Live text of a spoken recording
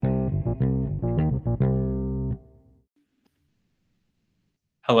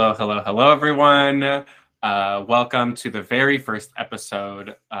Hello, everyone. Welcome to the very first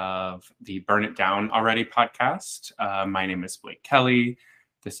episode of the Burn It Down Already podcast. My name is Blake Kelly.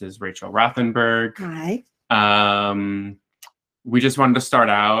 This is Rachel Rothenberg. Hi. We just wanted to start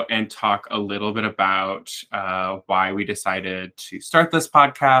out and talk a little bit about why we decided to start this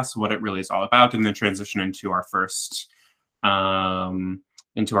podcast, what it really is all about, and then transition into our first topic,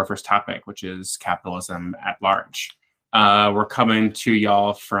 which is capitalism at large. We're coming to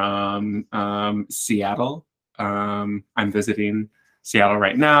y'all from Seattle. I'm visiting Seattle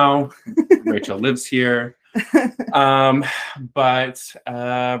right now. Rachel lives here. But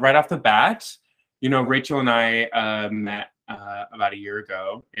right off the bat, Rachel and I met about a year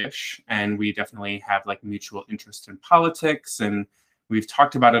ago-ish, and we definitely have like mutual interest in politics, and we've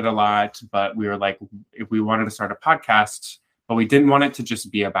talked about it a lot, but we were like, if we wanted to start a podcast, but we didn't want it to just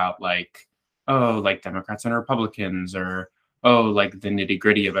be about like, oh, like Democrats and Republicans, or oh, like the nitty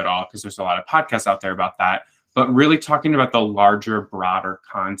gritty of it all, because there's a lot of podcasts out there about that, but really talking about the larger, broader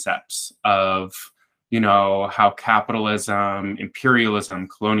concepts of, how capitalism, imperialism,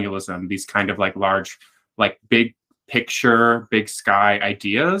 colonialism, these kind of like large, like big picture, big sky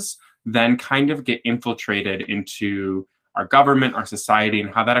ideas, then kind of get infiltrated into our government, our society,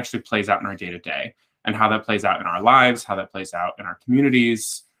 and how that actually plays out in our day-to-day, and how that plays out in our lives, how that plays out in our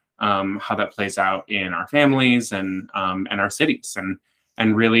communities, how that plays out in our families and our cities,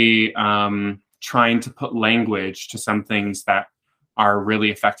 and really trying to put language to some things that are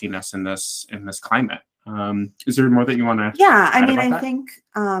really affecting us in this climate. Is there more that you want to? Yeah, I mean, I think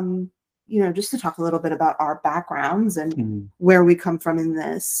just to talk a little bit about our backgrounds and where we come from in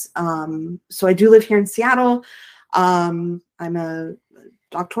this. So I do live here in Seattle. I'm a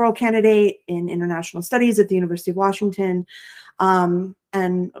doctoral candidate in international studies at the University of Washington.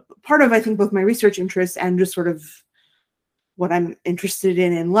 And part of, I think, both my research interests and just sort of what I'm interested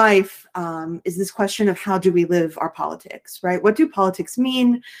in life is this question of how do we live our politics, right? What do politics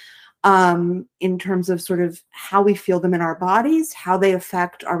mean in terms of sort of how we feel them in our bodies, how they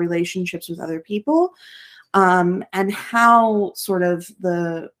affect our relationships with other people, and how sort of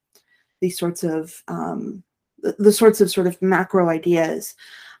the sorts of sort of macro ideas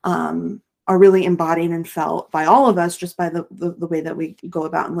are really embodied and felt by all of us just by the way that we go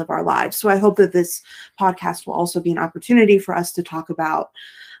about and live our lives. So I hope that this podcast will also be an opportunity for us to talk about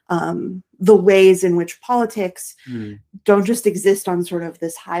the ways in which politics don't just exist on sort of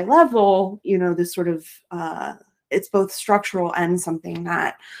this high level, this sort of, it's both structural and something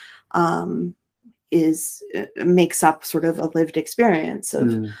that makes up sort of a lived experience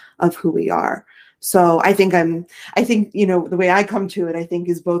of who we are. So I think the way I come to it, I think,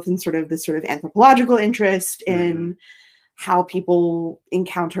 is both in sort of this sort of anthropological interest in how people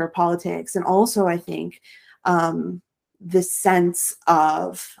encounter politics. And also I think this sense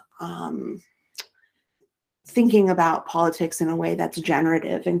of thinking about politics in a way that's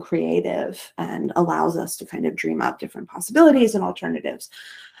generative and creative and allows us to kind of dream up different possibilities and alternatives.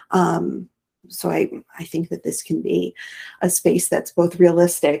 So I think that this can be a space that's both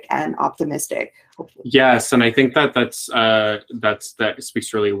realistic and optimistic, hopefully. Yes, and I think that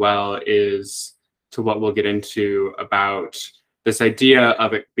speaks really well is to what we'll get into about this idea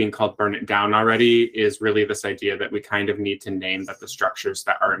of it being called Burn It Down Already is really this idea that we kind of need to name that the structures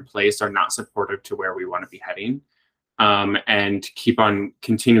that are in place are not supportive to where we want to be heading. And keep on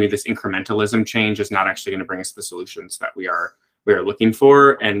continuing this incrementalism change is not actually going to bring us the solutions that we are looking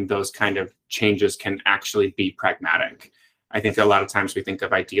for, and those kind of changes can actually be pragmatic. I think a lot of times we think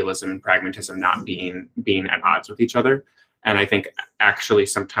of idealism and pragmatism not being at odds with each other, and I think actually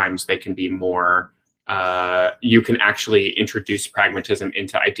sometimes they can be more. You can actually introduce pragmatism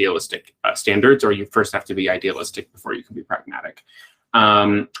into idealistic standards, or you first have to be idealistic before you can be pragmatic.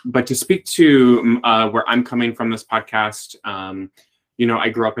 But to speak to where I'm coming from this podcast. I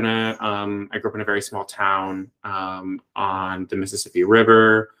grew up in a very small town on the Mississippi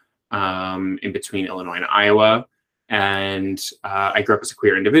River, in between Illinois and Iowa, and I grew up as a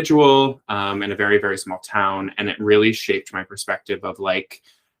queer individual in a very, very small town, and it really shaped my perspective of like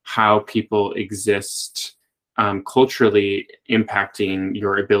how people exist culturally, impacting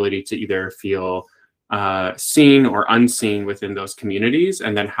your ability to either feel seen or unseen within those communities,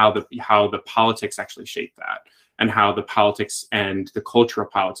 and then how the politics actually shape that. And how the politics and the cultural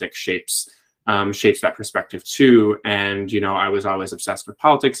politics shapes that perspective too. And I was always obsessed with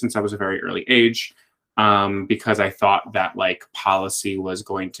politics since I was a very early age, because I thought that like policy was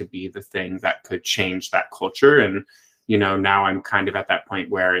going to be the thing that could change that culture. And now I'm kind of at that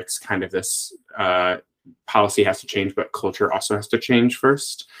point where it's kind of this policy has to change, but culture also has to change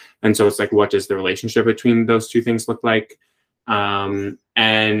first. And so it's like, what does the relationship between those two things look like?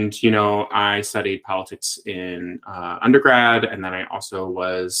 And, you know, I studied politics in undergrad, and then I also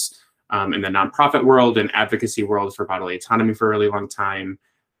was in the nonprofit world and advocacy world for bodily autonomy for a really long time.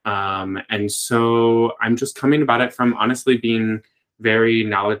 And so I'm just coming about it from honestly being very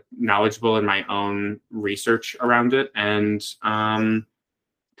knowledgeable in my own research around it, and kind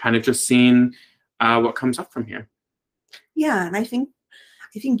of just seeing what comes up from here. Yeah, and I think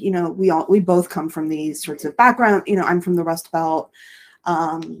you know, we both come from these sorts of background. You know, I'm from the Rust Belt,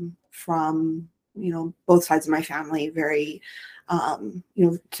 from, you know, both sides of my family, very you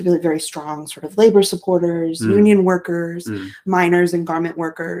know, typically very strong sort of labor supporters, union workers, miners and garment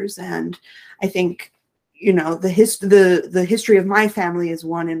workers. And I think, you know, the history of my family is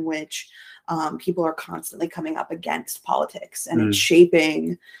one in which people are constantly coming up against politics, and it's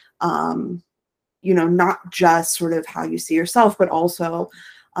shaping, you know, not just sort of how you see yourself, but also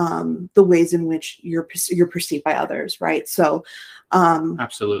the ways in which you're perceived by others, right? So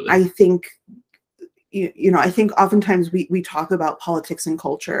absolutely, I think, you know, I think oftentimes we talk about politics and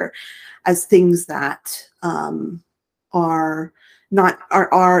culture as things that are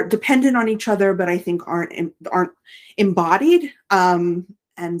dependent on each other, but I think aren't embodied.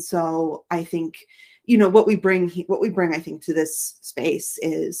 And so I think, you know, what we bring, I think, to this space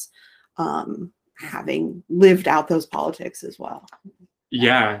is having lived out those politics as well.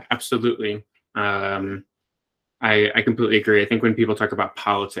 Yeah, absolutely. I completely agree. I think when people talk about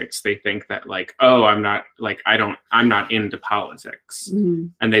politics, they think that like, oh, I'm not into politics.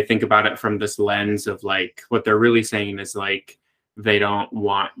 And they think about it from this lens of like, what they're really saying is like, they don't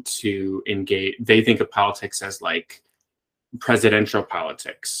want to engage. They think of politics as like presidential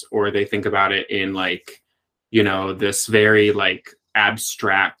politics, or they think about it in like, you know, this very like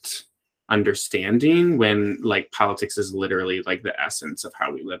abstract understanding, when like politics is literally like the essence of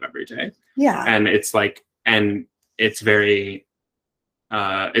how we live every day. Yeah. And it's like, and it's very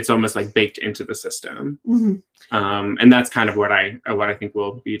it's almost like baked into the system. And that's kind of what I think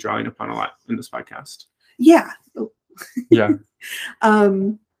we'll be drawing upon a lot in this podcast. Yeah. Yeah.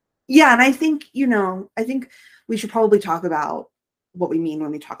 Yeah, and I think, you know, I think we should probably talk about what we mean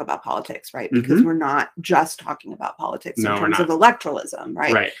when we talk about politics, right? Because we're not just talking about politics in terms of electoralism,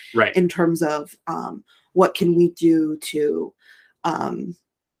 right? Right. In terms of what can we do to,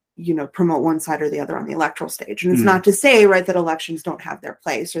 you know, promote one side or the other on the electoral stage. And it's not to say, right, that elections don't have their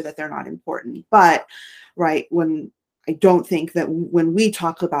place or that they're not important, but, right, when I don't think that when we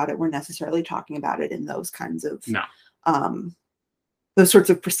talk about it, we're necessarily talking about it in those kinds of those sorts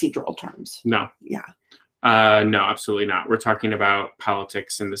of procedural terms. No, absolutely not. We're talking about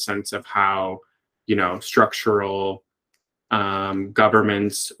politics in the sense of how, you know, structural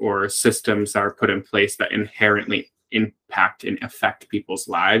governments or systems that are put in place that inherently impact and affect people's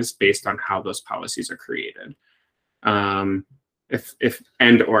lives based on how those policies are created. If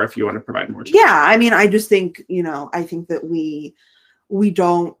you want to provide more. Yeah, I mean, I just think, you know, I think that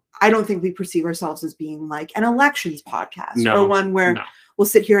I don't think we perceive ourselves as being like an elections podcast or one where we'll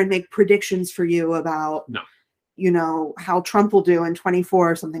sit here and make predictions for you about, you know, how Trump will do in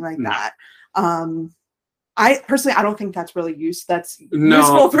 24 or something like that. I personally, I don't think that's really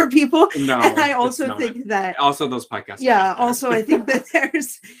useful for people. And I also think that also those podcasts. Yeah. Also, I think that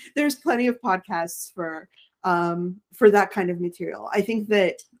there's plenty of podcasts for that kind of material. I think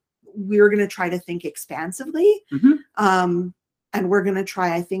that we're going to try to think expansively. And we're going to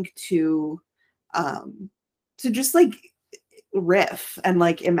try, I think, to just like riff and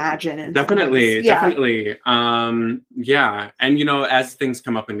like imagine. And definitely. Yeah. And, you know, as things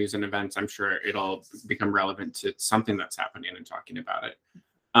come up in news and events, I'm sure it'll become relevant to something that's happening and talking about it.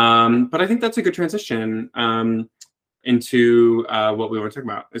 But I think that's a good transition into what we want to talk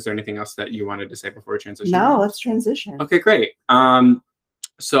about. Is there anything else that you wanted to say before we transition? No, let's transition. Okay, great.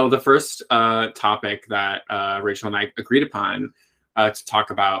 So the first topic that Rachel and I agreed upon to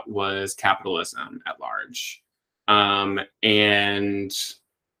talk about was capitalism at large. And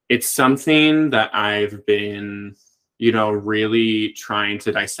it's something that I've been, you know, really trying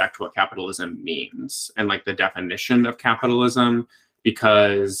to dissect what capitalism means and like the definition of capitalism,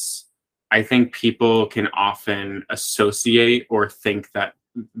 because I think people can often associate or think that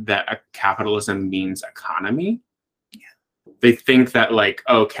a capitalism means economy. They think that like,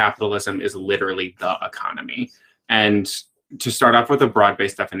 oh, capitalism is literally the economy. And to start off with a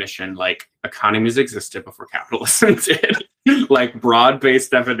broad-based definition, like economies existed before capitalism did. Like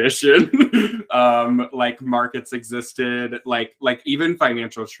broad-based definition, like markets existed, like even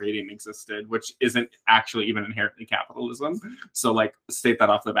financial trading existed, which isn't actually even inherently capitalism. So like state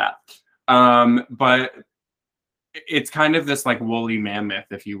that off the bat. But it's kind of this like woolly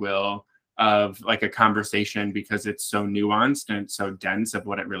mammoth, if you will, like a conversation because it's so nuanced and it's so dense of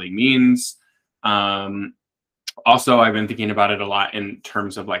what it really means. Also, I've been thinking about it a lot in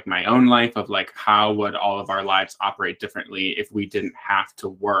terms of like my own life, of like how would all of our lives operate differently if we didn't have to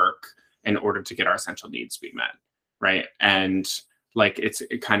work in order to get our essential needs be met, right? And like it's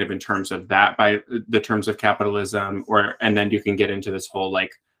kind of in terms of that, by the terms of capitalism, and then you can get into this whole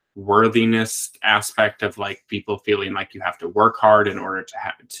like worthiness aspect of like people feeling like you have to work hard in order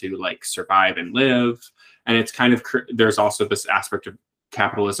to like survive and live. And it's kind of there's also this aspect of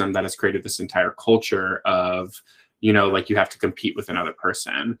capitalism that has created this entire culture of, you know, like you have to compete with another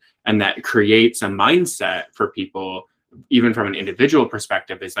person, and that creates a mindset for people, even from an individual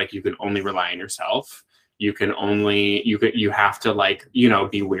perspective, is like you can only rely on yourself. You have to like, you know,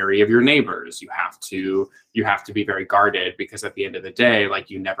 be wary of your neighbors. You have to be very guarded, because at the end of the day, like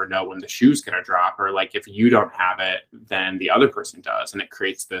you never know when the shoe's gonna drop, or like if you don't have it, then the other person does. And it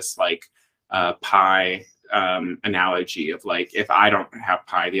creates this like pie analogy of like, if I don't have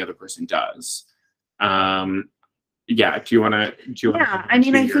pie, the other person does. Yeah. Do you want to? Yeah. I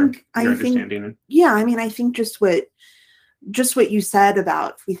mean, I think. Yeah. I mean, I think just what you said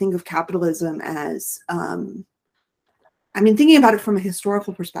about, if we think of capitalism as, I mean, thinking about it from a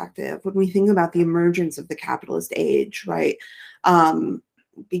historical perspective, when we think about the emergence of the capitalist age, right,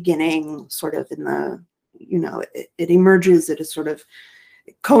 beginning sort of in the, you know, it emerges, it is sort of,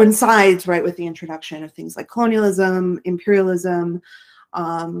 it coincides, right, with the introduction of things like colonialism, imperialism,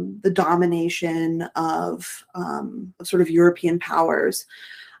 the domination of sort of European powers.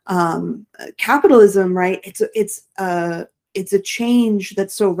 Capitalism, right, it's a change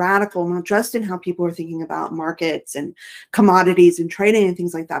that's so radical, not just in how people are thinking about markets and commodities and trading and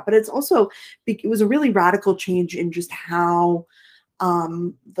things like that, but it was a really radical change in just how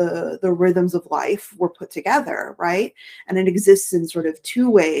the rhythms of life were put together, right? And it exists in sort of two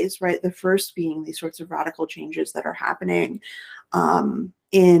ways, right? The first being these sorts of radical changes that are happening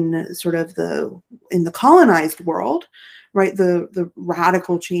in sort of in the colonized world, right? The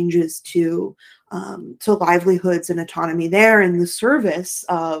radical changes to livelihoods and autonomy there in the service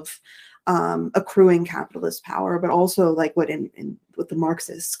of accruing capitalist power, but also like what the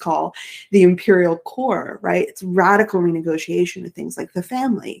Marxists call the imperial core, right? It's radical renegotiation of things like the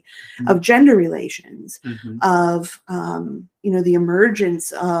family, of gender relations, of you know, the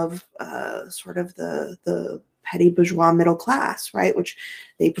emergence of sort of the petty bourgeois middle class, right, which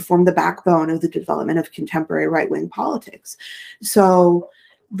they perform the backbone of the development of contemporary right-wing politics. So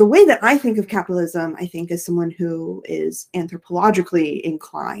the way that I think of capitalism, I think as someone who is anthropologically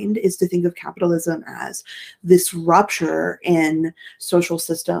inclined, is to think of capitalism as this rupture in social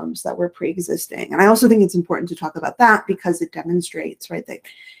systems that were pre-existing. And I also think it's important to talk about that because it demonstrates, right, that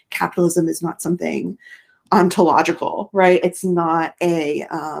capitalism is not something ontological, right? It's not a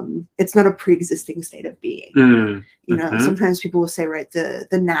pre-existing state of being. You know, sometimes people will say, right,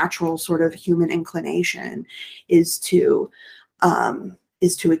 the natural sort of human inclination is to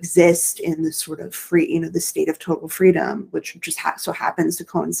exist in this sort of free, you know, the state of total freedom, which just so happens to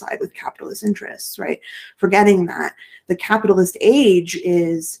coincide with capitalist interests, right? Forgetting that the capitalist age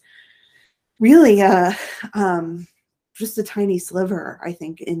is really just a tiny sliver, I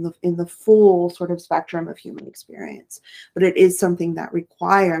think, in the full sort of spectrum of human experience. But it is something that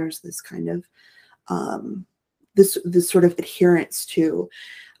requires this kind of this sort of adherence to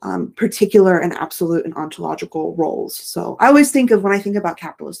particular and absolute and ontological roles. So I always think of, when I think about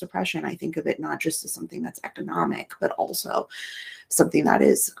capitalist oppression, I think of it not just as something that's economic, but also something that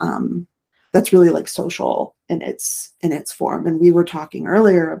is that's really like social in its form. And we were talking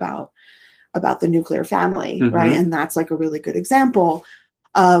earlier about the nuclear family, right? And that's like a really good example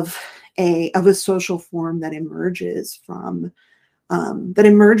of a social form that emerges from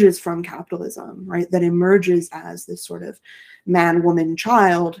capitalism, right? That emerges as this sort of man, woman,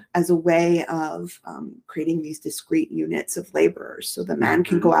 child, as a way of creating these discrete units of laborers. So the man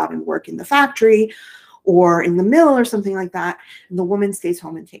can go out and work in the factory or in the mill or something like that, and the woman stays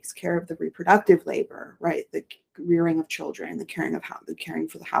home and takes care of the reproductive labor, right? The rearing of children, the caring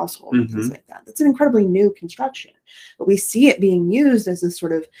for the household, and things like that. That's an incredibly new construction, but we see it being used as a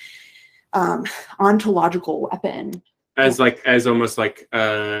sort of ontological weapon. As almost like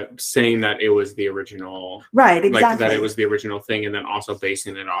saying that it was the original, right? Exactly. Like that it was the original thing, and then also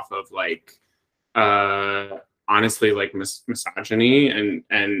basing it off of like honestly like misogyny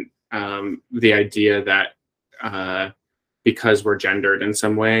and the idea that because we're gendered in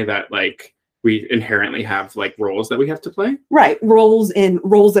some way, that like we inherently have like roles that we have to play. Right, roles in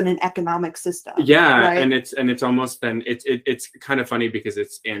an economic system. Yeah, right? and it's almost then it's kind of funny because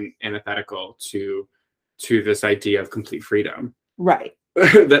it's antithetical to this idea of complete freedom. Right.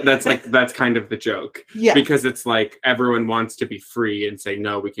 that's kind of the joke. Yeah. Because it's like everyone wants to be free and say,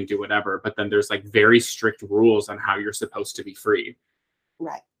 no, we can do whatever. But then there's like very strict rules on how you're supposed to be free.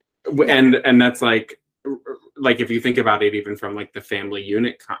 Right. And that's like if you think about it, even from like the family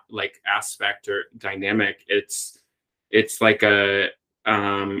unit like aspect or dynamic, it's like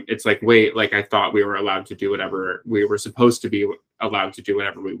it's like, wait, like I thought we were allowed to do whatever we were supposed to be allowed to do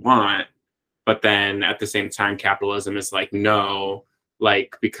whatever we want. But then at the same time, capitalism is like, no,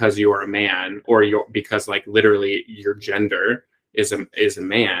 like because you are a man, or because like literally your gender is a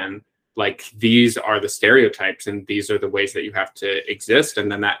man, like these are the stereotypes and these are the ways that you have to exist.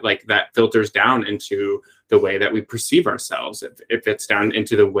 And then that filters down into the way that we perceive ourselves. It fits down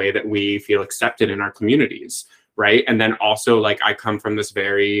into the way that we feel accepted in our communities. Right. And then also, like, I come from this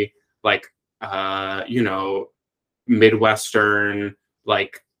very like Midwestern,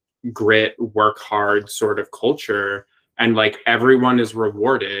 like grit, work hard sort of culture. And like everyone is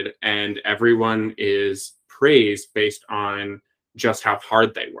rewarded and everyone is praised based on just how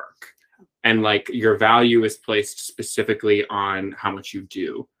hard they work. And like your value is placed specifically on how much you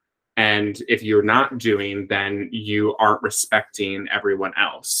do. And if you're not doing, then you aren't respecting everyone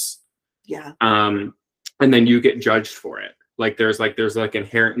else. Yeah. And then you get judged for it. Like there's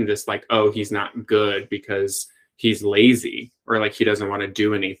inherent in this, like, oh, he's not good because he's lazy, or like he doesn't want to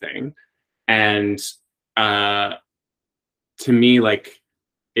do anything. And to me, like,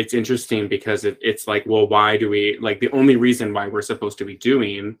 it's interesting because it's like, well, why do we, like, the only reason why we're supposed to be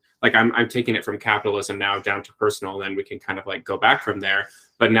doing, like, I'm taking it from capitalism now down to personal, then we can kind of like go back from there.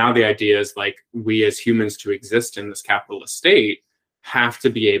 But now the idea is like, we as humans to exist in this capitalist state have to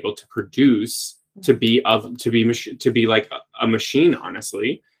be able to produce, to be like a machine,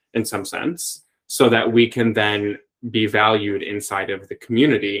 honestly, in some sense, so that we can then be valued inside of the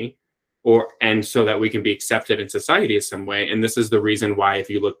community, and so that we can be accepted in society in some way. And this is the reason why, if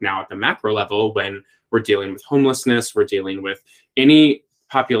you look now at the macro level, when we're dealing with homelessness, we're dealing with any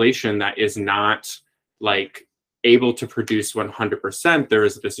population that is not like able to produce 100%, there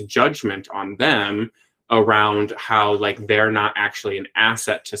is this judgment on them around how like they're not actually an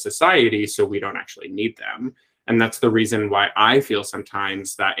asset to society, so we don't actually need them. And that's the reason why I feel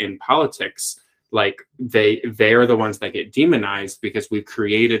sometimes that in politics, like they are the ones that get demonized, because we've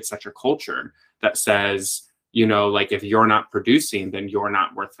created such a culture that says, like, if you're not producing, then you're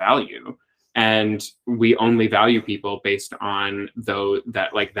not worth value. And we only value people based on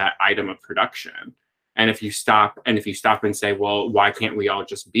that item of production. And if you stop and say, well, why can't we all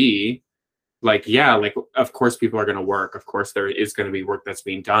just be like, yeah, like, of course people are going to work. Of course there is going to be work that's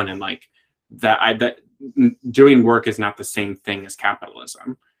being done. And like that doing work is not the same thing as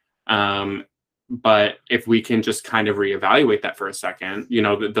capitalism. But if we can just kind of reevaluate that for a second,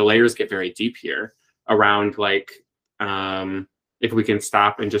 the layers get very deep here around like, if we can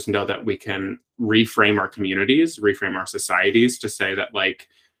stop and just know that we can reframe our communities, reframe our societies to say that like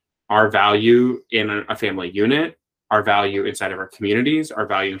our value in a family unit, our value inside of our communities, our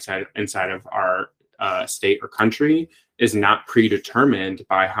value inside of our state or country is not predetermined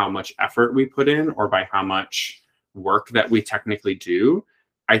by how much effort we put in or by how much work that we technically do.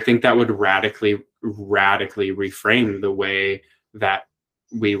 I think that would radically reframe the way that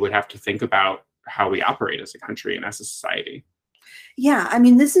we would have to think about how we operate as a country and as a society. Yeah, I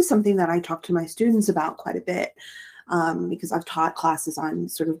mean, this is something that I talk to my students about quite a bit, because I've taught classes on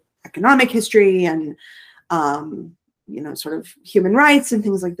sort of economic history and, sort of human rights and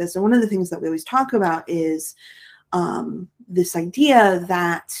things like this. And one of the things that we always talk about is this idea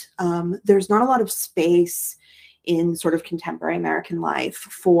that there's not a lot of space in sort of contemporary American life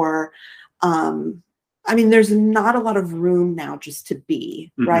for, there's not a lot of room now just to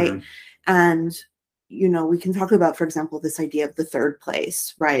be, right? And, we can talk about, for example, this idea of the third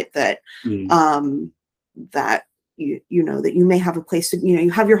place, right? That, that that you may have a place to,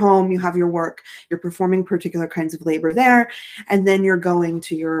 you have your home, you have your work, you're performing particular kinds of labor there, and then you're going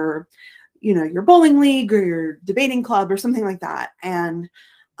to your, your bowling league or your debating club or something like that.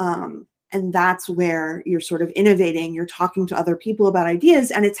 And that's where you're sort of innovating, you're talking to other people about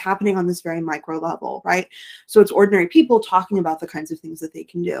ideas, and it's happening on this very micro level, right? So it's ordinary people talking about the kinds of things that they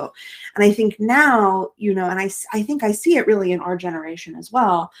can do. And I think now, and I think I see it really in our generation as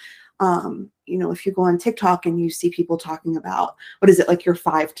well. If you go on TikTok and you see people talking about, what is it, like your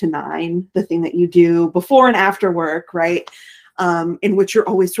 5 to 9, the thing that you do before and after work, right? In which you're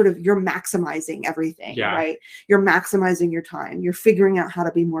always you're maximizing everything, right? You're maximizing your time. You're figuring out how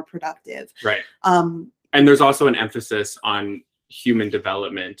to be more productive. Right. And there's also an emphasis on, human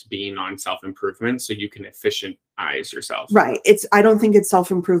development being on self-improvement so you can efficientize yourself. Right. I don't think it's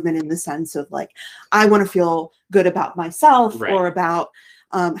self-improvement in the sense of like, I want to feel good about myself, right, or about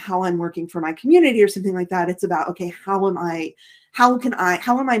how I'm working for my community or something like that. It's about, okay, how am I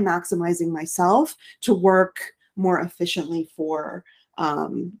maximizing myself to work more efficiently for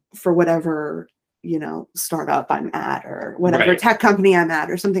whatever, you know, startup I'm at, or whatever, right, tech company I'm at,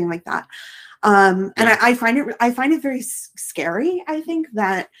 or something like that. And I find it very scary. I think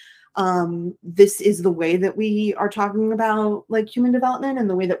that this is the way that we are talking about like human development, and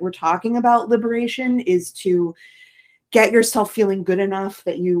the way that we're talking about liberation is to get yourself feeling good enough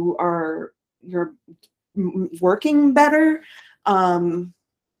that you're working better. And,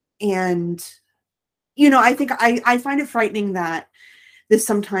 you know, I think I find it frightening that this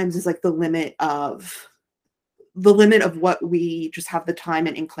sometimes is like the limit of what we just have the time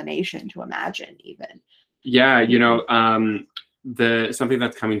and inclination to imagine even. Yeah, you know, something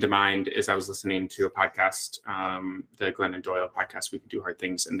that's coming to mind is I was listening to a podcast, the Glennon Doyle podcast, We Can Do Hard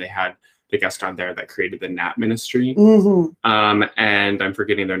Things, and they had the guest on there that created the NAP ministry. And I'm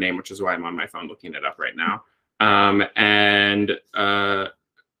forgetting their name, which is why I'm on my phone looking it up right now.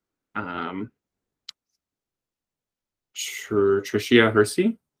 Tricia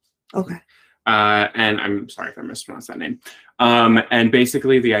Hersey. Okay. And I'm sorry if I mispronounced that name. And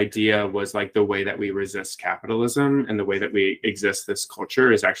basically the idea was like the way that we resist capitalism and the way that we exist this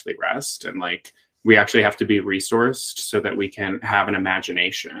culture is actually rest. And like, we actually have to be resourced so that we can have an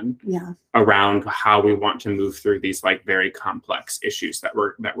imagination around how we want to move through these like very complex issues that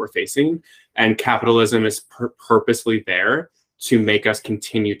we're facing. And capitalism is purposely there to make us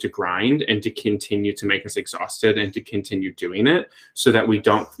continue to grind and to continue to make us exhausted and to continue doing it so that we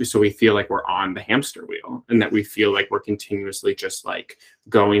feel like we're on the hamster wheel, and that we feel like we're continuously just like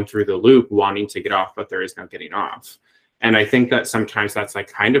going through the loop, wanting to get off, but there is no getting off. And I think that sometimes that's like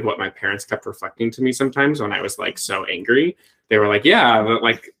kind of what my parents kept reflecting to me sometimes when I was like so angry. They were like, yeah, but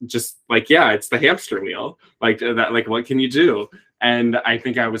like, just like, yeah, it's the hamster wheel. Like that, like, what can you do? And I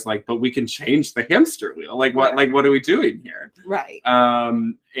think I was like, but we can change the hamster wheel. Like what, like, what are we doing here? Right.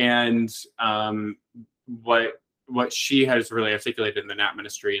 What she has really articulated in the NAP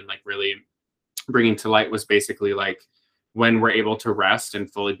ministry and like really bringing to light was basically like, when we're able to rest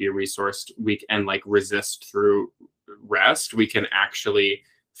and fully be resourced, and like resist through rest, we can actually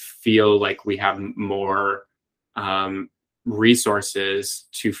feel like we have more resources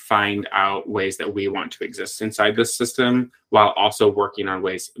to find out ways that we want to exist inside this system, while also working on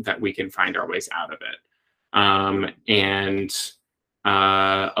ways that we can find our ways out of it.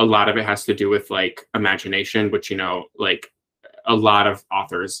 A lot of it has to do with like imagination, which, you know, like a lot of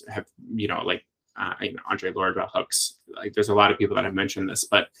authors have, you know, like Andre Lord Bell Hooks, like there's a lot of people that have mentioned this,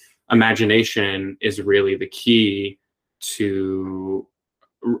 but imagination is really the key to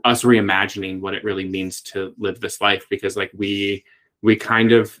us reimagining what it really means to live this life, because like we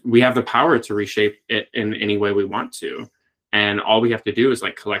have the power to reshape it in any way we want to, and all we have to do is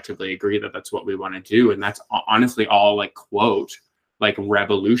like collectively agree that that's what we want to do. And that's honestly all like quote like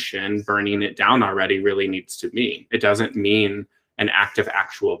revolution, burning it down already, really needs to mean. It doesn't mean an act of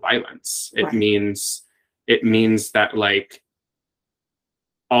actual violence. It means that like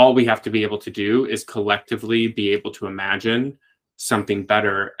all we have to be able to do is collectively be able to imagine something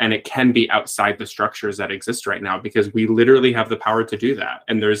better, and it can be outside the structures that exist right now, because we literally have the power to do that.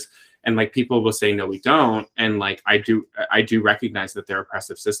 And like people will say no, we don't, and like I do recognize that there are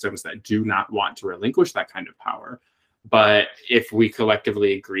oppressive systems that do not want to relinquish that kind of power. But if we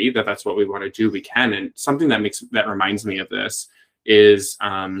collectively agree that that's what we want to do, we can. And something that reminds me of this is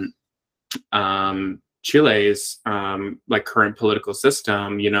Chile's like current political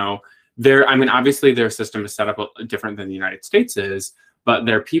system. You know, obviously their system is set up different than the United States is, but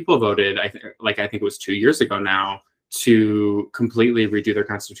their people voted, I think it was 2 years ago now, to completely redo their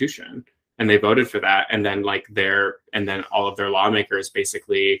constitution, and they voted for that. And then all of their lawmakers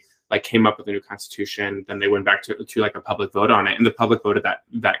basically like came up with a new constitution. Then they went back to like a public vote on it, and the public voted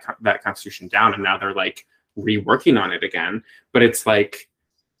that constitution down, and now they're like reworking on it again. But it's like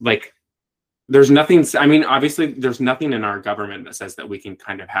there's nothing, I mean, obviously there's nothing in our government that says that we can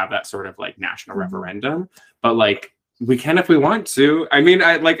kind of have that sort of like national referendum, but like we can if we want to. I mean,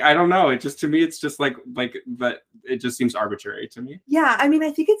 I don't know. It just, to me, it's just like, but it just seems arbitrary to me. Yeah. I mean,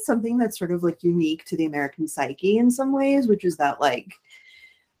 I think it's something that's sort of like unique to the American psyche in some ways, which is that like,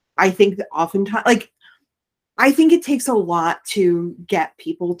 I think that oftentimes, like, I think it takes a lot to get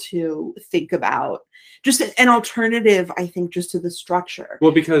people to think about just an alternative, I think, just to the structure.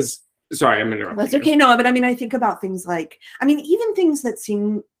 Well, because Sorry, I'm interrupting. That's okay. No, but I mean, I think about things like, I mean, even things that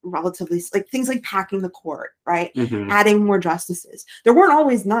seem relatively like things like packing the court, right? Adding more justices. There weren't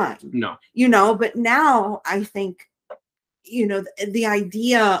always 9. No. You know, but now I think, you know, the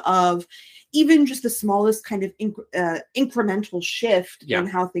idea of even just the smallest kind of incremental shift in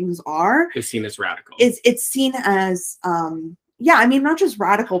how things are is seen as radical. It's seen as yeah, I mean, not just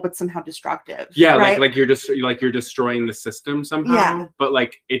radical, but somehow destructive. Yeah, right? like you're just like you're destroying the system somehow. Yeah. But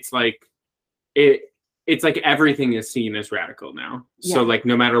like it's like everything is seen as radical now. Yeah. So like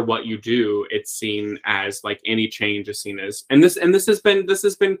no matter what you do, it's seen as like any change is seen as and this has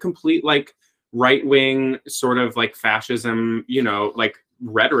been complete like right-wing sort of like fascism, you know, like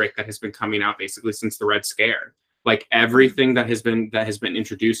rhetoric that has been coming out basically since the Red Scare. Like everything that has been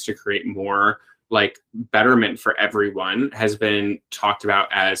introduced to create more like betterment for everyone has been talked about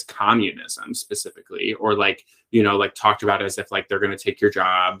as communism specifically, or like, you know, like talked about as if like they're going to take your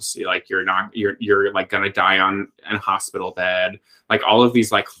jobs, like you're like going to die on a hospital bed, like all of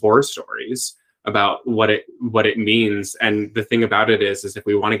these like horror stories about what it means. And the thing about it is if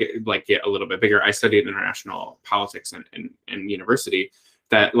we want to get a little bit bigger, I studied international politics in university,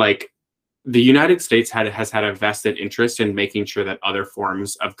 that like the United States has had a vested interest in making sure that other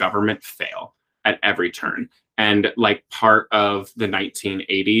forms of government fail at every turn. And like part of the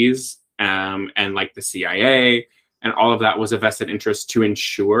 1980s and like the CIA and all of that was a vested interest to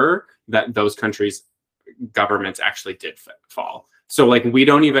ensure that those countries' governments actually did fall. So like we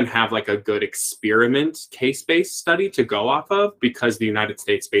don't even have like a good experiment case-based study to go off of, because the United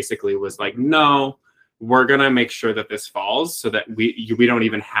States basically was like, no, we're going to make sure that this falls so that we don't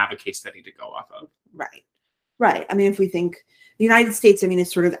even have a case study to go off of. Right. Right. I mean, if we think the United States, I mean, it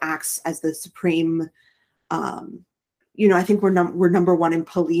sort of acts as the supreme, you know, I think we're number one in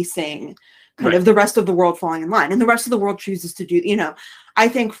policing kind of the rest of the world falling in line, and the rest of the world chooses to do, you know, I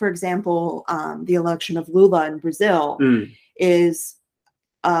think, for example, the election of Lula in Brazil is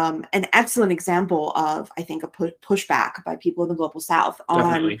an excellent example of, I think, a pushback by people in the global South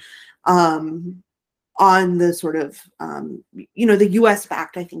on the sort of, you know, the U.S.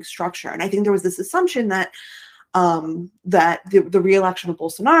 backed, I think, structure. And I think there was this assumption that that the re-election of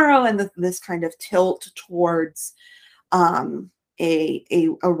Bolsonaro and this kind of tilt towards a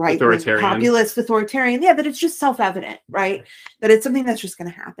right-wing populist authoritarian, that it's just self-evident, right? That it's something that's just going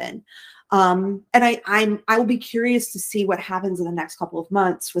to happen. And I will be curious to see what happens in the next couple of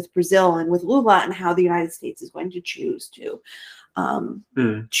months with Brazil and with Lula, and how the United States is going to choose to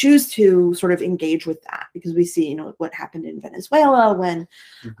sort of engage with that, because we see, you know, what happened in Venezuela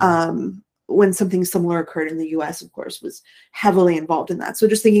when something similar occurred, in the U.S., of course, was heavily involved in that. So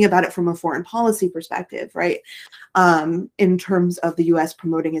just thinking about it from a foreign policy perspective, right, in terms of the U.S.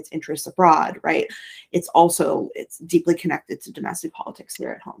 promoting its interests abroad, right, it's deeply connected to domestic politics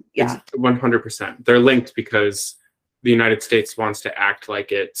here at home. Yeah, 100%. They're linked, because the United States wants to act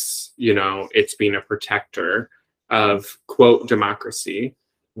like it's, you know, it's being a protector of, quote, democracy,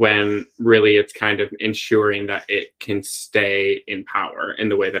 when really it's kind of ensuring that it can stay in power in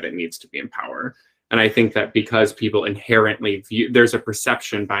the way that it needs to be in power. And I think that because people inherently there's a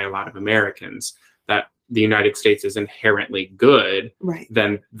perception by a lot of Americans that the United States is inherently good, right,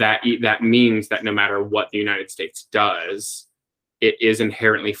 then that means that no matter what the United States does, it is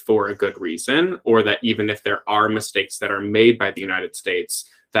inherently for a good reason, or that even if there are mistakes that are made by the United States,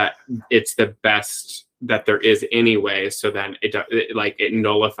 that it's the best that there is anyway, so then it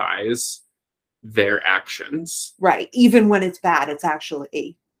nullifies their actions. Right. Even when it's bad, it's actually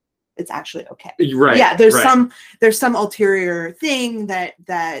okay. Right. Yeah, there's some ulterior thing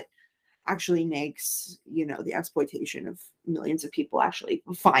that actually makes, you know, the exploitation of millions of people actually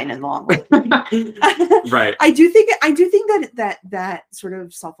fine in the long run. Right. I do think that sort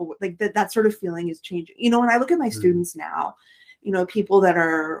of that sort of feeling is changing. You know, when I look at my students now, you know, people that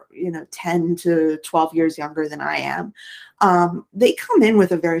are, you know, 10 to 12 years younger than I am, they come in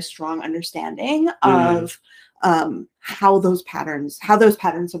with a very strong understanding of how those patterns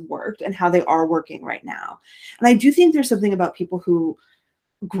have worked and how they are working right now. And I do think there's something about people who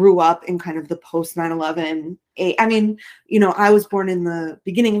grew up in kind of the post 9/11. I mean, you know, I was born in the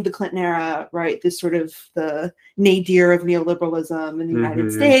beginning of the Clinton era, right? This sort of the nadir of neoliberalism in the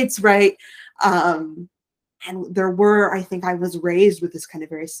United States, right? And I think I was raised with this kind of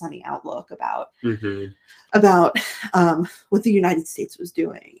very sunny outlook about what the United States was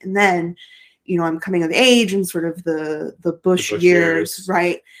doing. And then, you know, I'm coming of age in sort of the Bush years,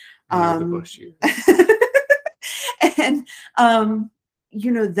 right? The Bush years. And,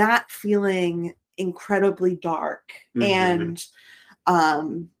 you know, that feeling incredibly dark and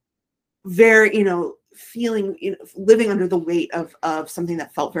very, you know, feeling, living under the weight of something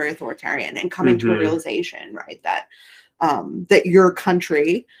that felt very authoritarian, and coming to a realization, right, that that your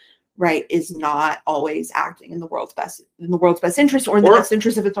country, right, is not always acting in the world's best interest, or in the best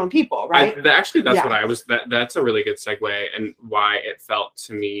interest of its own people, right? Actually, that's what I was. That's a really good segue, and why it felt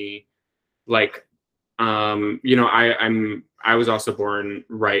to me like, I was also born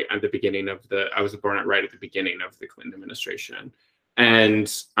right at the beginning of the. I was born right at the beginning of the Clinton administration,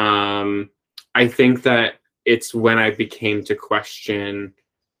 and I think that it's when I became to question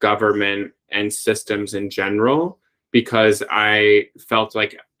government and systems in general, because I felt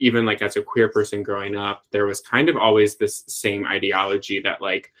like, even like as a queer person growing up, there was kind of always this same ideology that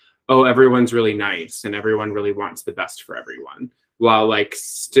like, oh, everyone's really nice and everyone really wants the best for everyone, while like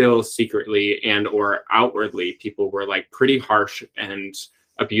still secretly and or outwardly people were like pretty harsh and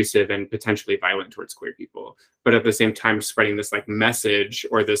abusive and potentially violent towards queer people, but at the same time spreading this like message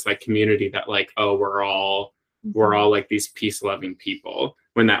or this like community that like, oh, we're all like these peace-loving people,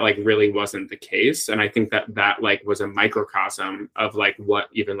 when that like really wasn't the case. And I think that like was a microcosm of like what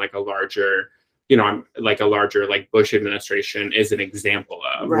even like a larger, like a larger like Bush administration is an example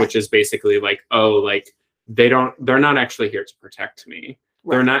of, which is basically like, oh, like they're not actually here to protect me.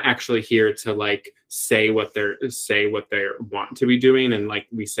 They're not actually here to like say what they want to be doing, and like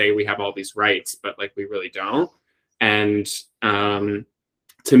we say we have all these rights, but like we really don't. And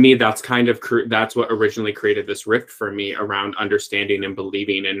to me, that's kind of that's what originally created this rift for me around understanding and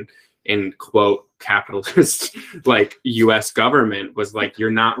believing in quote capitalist like U.S. government, was like, you're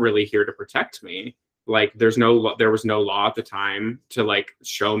not really here to protect me. Like there was no law at the time to like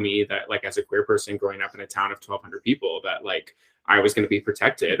show me that like as a queer person growing up in a town of 1,200 people that like I was going to be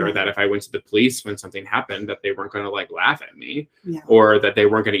protected, or that if I went to the police when something happened, that they weren't going to like laugh at me, or that they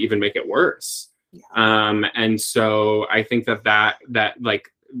weren't going to even make it worse. And so I think that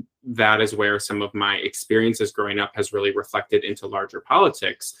is where some of my experiences growing up has really reflected into larger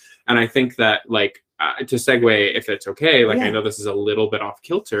politics. And I think that like to segue, if it's okay, like I know this is a little bit off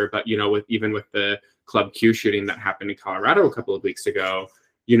kilter, but with the Club Q shooting that happened in Colorado a couple of weeks ago,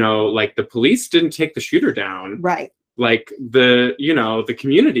 like the police didn't take the shooter down. Right. Like the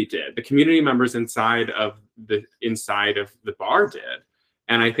community did. The community members inside of the bar did.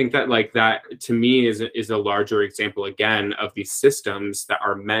 And I think that like that to me is a larger example again of these systems that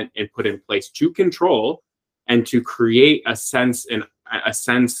are meant and put in place to control and to create a sense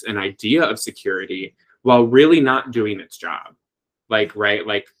an idea of security, while really not doing its job. Like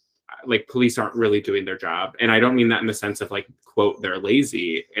like police aren't really doing their job. And I don't mean that in the sense of like, quote, they're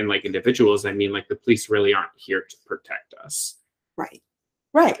lazy and like individuals. I mean like the police really aren't here to protect us.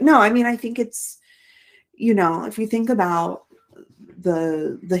 Right. No, I mean, I think it's, if you think about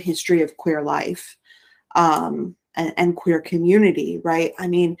the history of queer life and queer community, right? I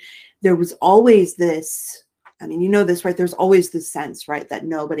mean, there was always this, this, right? There's always this sense, right, that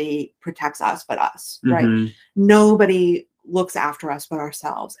nobody protects us but us, right? Nobody looks after us but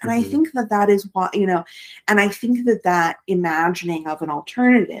ourselves. And I think that is what, and I think that imagining of an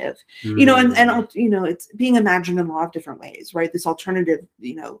alternative, and it's being imagined in a lot of different ways, right? This alternative,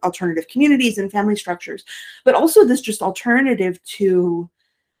 alternative communities and family structures, but also this just alternative to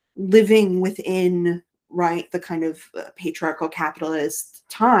living within, right, the kind of patriarchal capitalist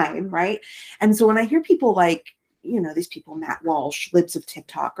time, right? And so when I hear people like, these people, Matt Walsh, libs of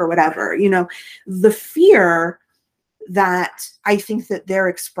TikTok or whatever, the fear that I think that they're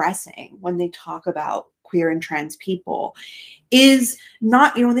expressing when they talk about queer and trans people is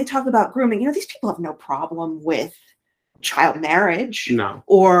not, when they talk about grooming, these people have no problem with child marriage,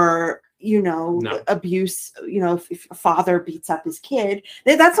 or, abuse, if a father beats up his kid,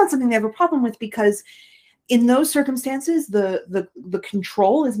 that's not something they have a problem with, because in those circumstances, the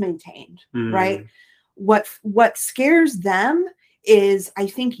control is maintained, right? What scares them is, I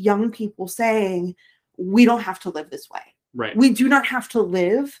think, young people saying, we don't have to live this way. Right. We do not have to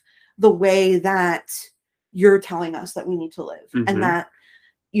live the way that you're telling us that we need to live, and that,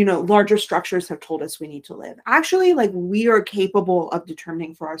 larger structures have told us we need to live. Actually, like, we are capable of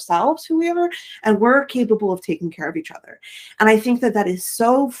determining for ourselves who we are, and we're capable of taking care of each other. And I think that is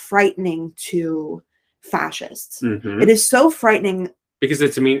so frightening to fascists. It is so frightening. Because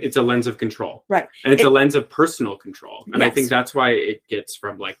it's a lens of control. Right. And it's a lens of personal control. And I think that's why it gets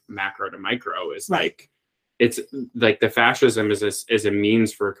from like macro to micro, is like, it's like the fascism is a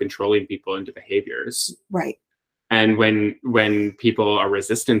means for controlling people into behaviors. Right. And when people are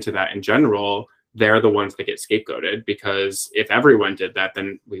resistant to that in general, they're the ones that get scapegoated, because if everyone did that,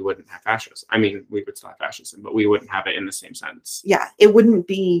 then we wouldn't have fascism. I mean, we would still have fascism, but we wouldn't have it in the same sense. Yeah. It wouldn't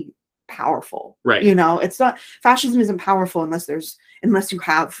be powerful. Right. It's not, fascism isn't powerful unless you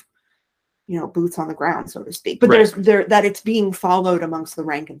have you know, boots on the ground, so to speak. But Right. that it's being followed amongst the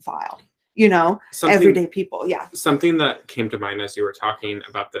rank and file, you know, everyday people. Yeah. Something that came to mind as you were talking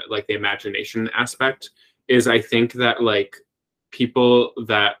about the imagination aspect is, I think that like people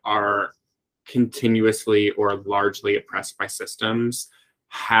that are continuously or largely oppressed by systems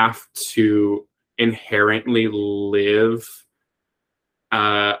have to inherently live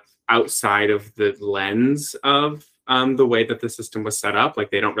outside of the lens of the way that the system was set up.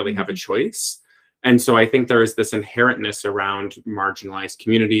 Like they don't really have a choice. And so I think there is this inherentness around marginalized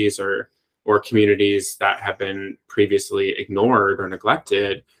communities or communities that have been previously ignored or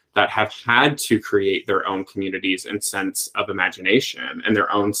neglected, that have had to create their own communities and sense of imagination and their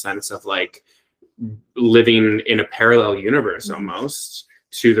own sense of like living in a parallel universe almost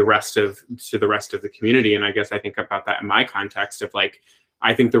to the rest of the community. And I guess I think about that in my context of like,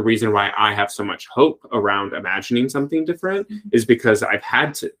 I think the reason why I have so much hope around imagining something different is because I've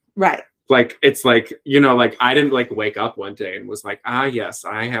had to. Right. Like, it's like, you know, like I didn't like wake up one day and was like, yes,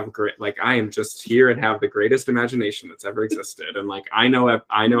 I have great, like, I am just here and have the greatest imagination that's ever existed. And like, I know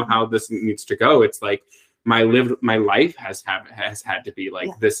how this needs to go. It's like my life has had to be like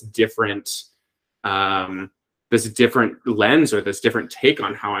this different lens or this different take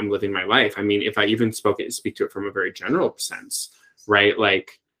on how I'm living my life. I mean, if I even speak to it from a very general sense, right?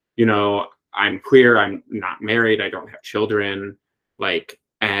 Like, you know, I'm queer, I'm not married, I don't have children, like,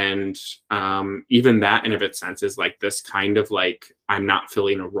 and even that in of its sense is like this kind of like, I'm not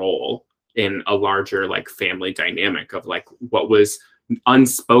filling a role in a larger like family dynamic of like what was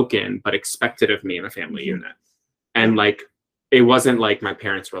unspoken but expected of me in a family unit. And like, it wasn't like my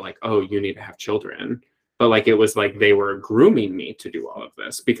parents were like, oh, you need to have children, but like it was like they were grooming me to do all of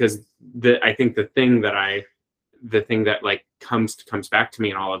this. Because I think the thing that like comes back to me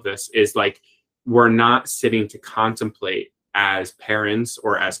in all of this is like, we're not sitting to contemplate as parents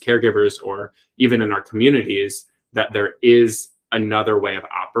or as caregivers or even in our communities that there is another way of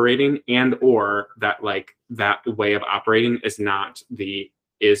operating, and or that like that way of operating is not the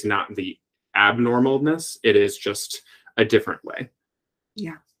abnormalness. It is just a different way.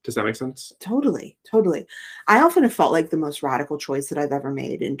 Yeah. Does that make sense? Totally. I often have felt like the most radical choice that I've ever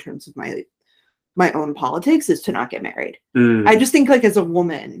made in terms of my own politics is to not get married. I just think like as a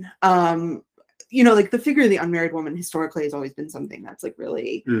woman, you know, like the figure of the unmarried woman historically has always been something that's like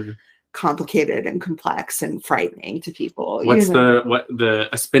really complicated and complex and frightening to people. What's you know?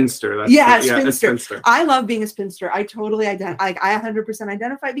 a spinster? That's a spinster. I love being a spinster. I totally I 100%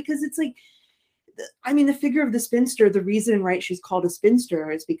 identify, because it's like, I mean, the figure of the spinster, the reason, right, she's called a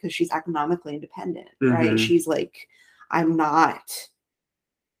spinster is because she's economically independent, right? She's like, I'm not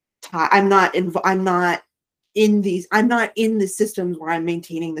in the systems where I'm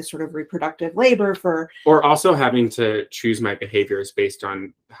maintaining this sort of reproductive labor or also having to choose my behaviors based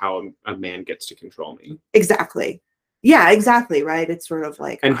on how a man gets to control me. Exactly. Yeah, exactly. Right. It's sort of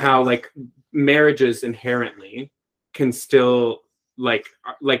like, and how like marriages inherently can still like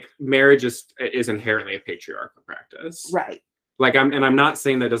marriage is inherently a patriarchal practice. Right. Like I'm not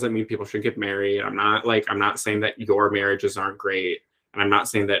saying that doesn't mean people should get married. I'm not saying that your marriages aren't great. And I'm not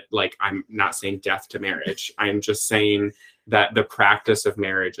saying that, like, I'm not saying death to marriage. I'm just saying that the practice of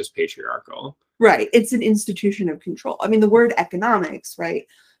marriage is patriarchal. Right. It's an institution of control. I mean, the word economics, right?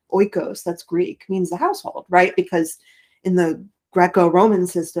 Oikos, that's Greek, means the household, right? Because in the Greco-Roman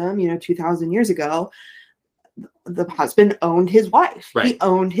system, you know, 2,000 years ago, the husband owned his wife. Right. He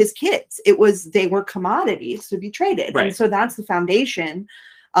owned his kids. They were commodities to be traded. Right. And so that's the foundation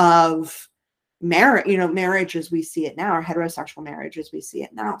of marriage, you know, marriage as we see it now, or heterosexual marriage as we see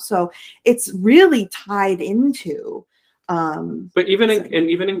it now. So it's really tied into but even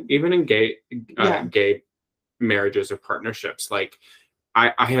in gay gay marriages or partnerships, like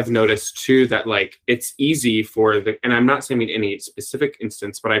I have noticed too that like it's easy and I'm not saying in any specific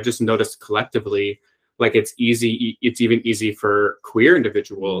instance, but I've just noticed collectively, like it's even easy for queer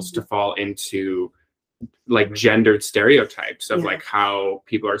individuals to fall into like gendered stereotypes of like how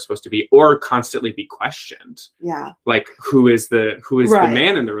people are supposed to be, or constantly be questioned. Yeah. Like who is the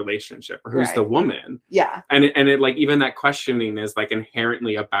man in the relationship, or who's the woman? Yeah. And it like even that questioning is like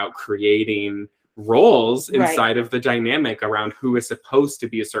inherently about creating roles inside of the dynamic around who is supposed to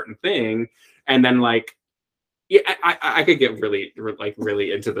be a certain thing. And then like, yeah, I could get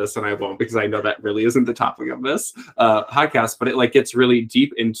really into this, and I won't, because I know that really isn't the topic of this podcast, but it like gets really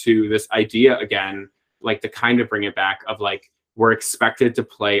deep into this idea again, like to kind of bring it back of like, we're expected to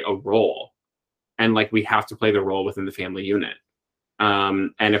play a role, and like we have to play the role within the family unit.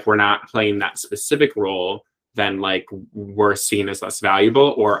 And if we're not playing that specific role, then like we're seen as less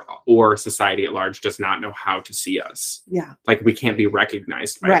valuable, or society at large does not know how to see us. Yeah. Like we can't be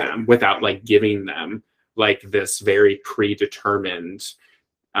recognized by them without like giving them like this very predetermined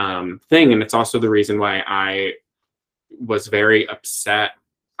thing. And it's also the reason why I was very upset.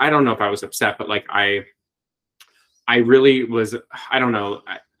 I don't know if I was upset, but like I really was, I don't know,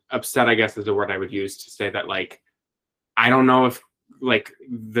 upset, I guess is the word I would use to say that, like, I don't know if like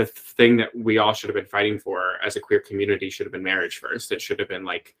the thing that we all should have been fighting for as a queer community should have been marriage first. It should have been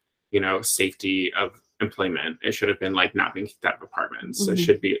like, you know, safety of employment. It should have been like not being kicked out of apartments. Mm-hmm.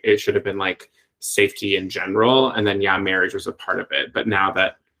 It should have been like safety in general. And then, yeah, marriage was a part of it. But now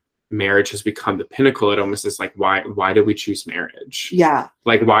that marriage has become the pinnacle, it almost is like, why do we choose marriage? Yeah.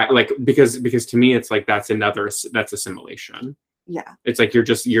 Like, why? Like, because to me, it's like, that's assimilation. Yeah. It's like, you're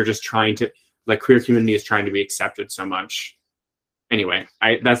just trying to, like, queer community is trying to be accepted so much. Anyway,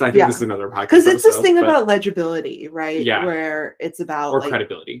 I think this is another podcast. Because it's this thing about legibility, right? Yeah. Where it's about, or like,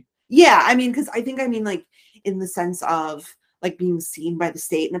 credibility. Yeah. I mean, because I mean, like, in the sense of like being seen by the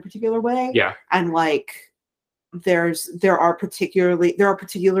state in a particular way. Yeah. And like, there are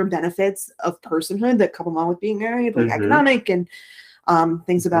particular benefits of personhood that come along with being married, like economic and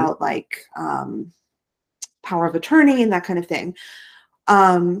things about like power of attorney and that kind of thing.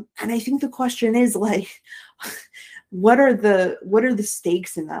 And I think the question is like, what are the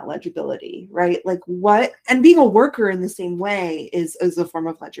stakes in that legibility, right? Like what, and being a worker in the same way is a form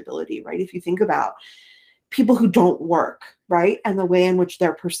of legibility, right? If you think about people who don't work, right? And the way in which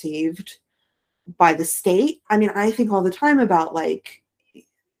they're perceived by the state. I mean, I think all the time about like,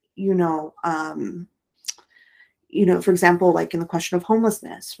 for example, like in the question of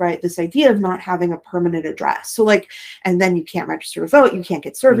homelessness, right? This idea of not having a permanent address. So like, and then you can't register to vote, you can't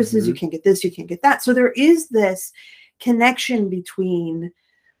get services, you can't get this, you can't get that. So there is this connection between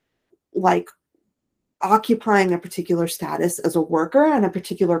like occupying a particular status as a worker and a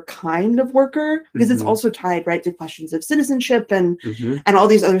particular kind of worker, because it's also tied, right, to questions of citizenship and all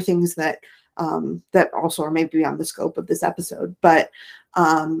these other things that that also are maybe beyond the scope of this episode. But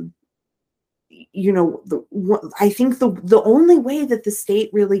I think the only way that the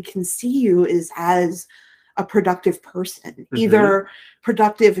state really can see you is as a productive person, either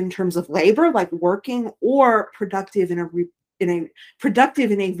productive in terms of labor, like working, or productive in a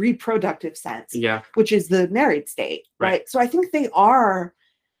reproductive sense, which is the married state, right? So I think it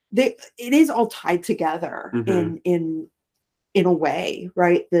is all tied together in a way,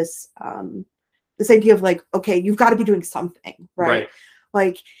 right? This idea of like, okay, you've got to be doing something, right?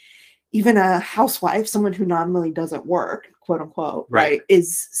 Like even a housewife, someone who nominally doesn't work, quote unquote, right,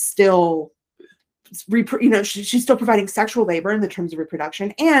 is still she's still providing sexual labor in the terms of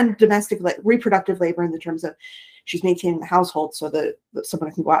reproduction and reproductive labor in the terms of she's maintaining the household so that someone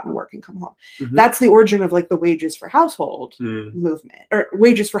can go out and work and come home. That's the origin of like the wages for household movement, or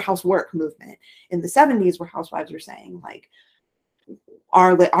wages for housework movement in the 70s, where housewives are saying like,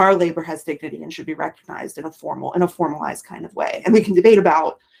 our labor has dignity and should be recognized in a formalized kind of way. And we can debate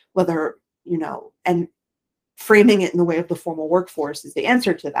about whether, and framing it in the way of the formal workforce is the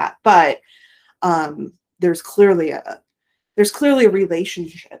answer to that. But there's clearly a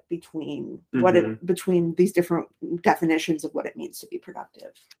relationship between between these different definitions of what it means to be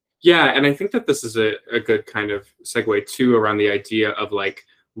productive. Yeah, and I think that this is a good kind of segue too around the idea of like,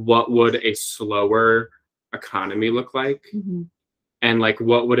 what would a slower economy look like? And like,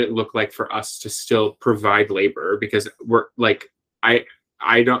 what would it look like for us to still provide labor? Because we're like, I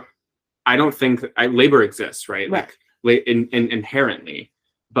don't think that labor exists, right? Like inherently,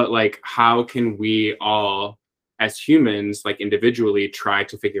 but like, how can we all as humans, like individually, try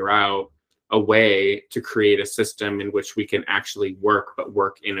to figure out a way to create a system in which we can actually work, but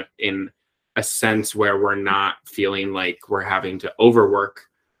work in a sense where we're not feeling like we're having to overwork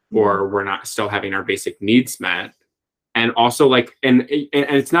or we're not still having our basic needs met. And also like, and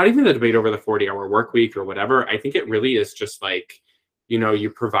it's not even the debate over the 40-hour work week or whatever. I think it really is just like, you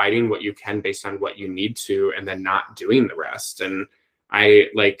providing what you can based on what you need to, and then not doing the rest. And I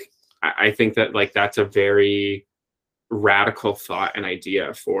think that like, that's a very radical thought and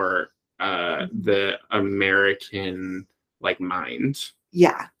idea for the American like mind.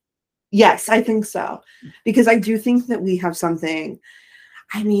 Yeah. Yes, I think so. Because I do think that we have something,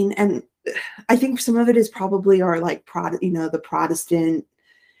 I mean, and I think some of it is probably our like the Protestant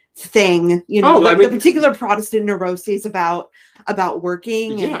thing, the particular Protestant neuroses about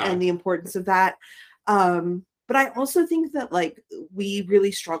working and the importance of that. But I also think that like we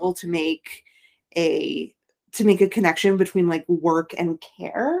really struggle to make a connection between like work and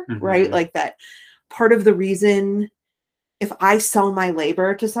care, right? Like that part of the reason if I sell my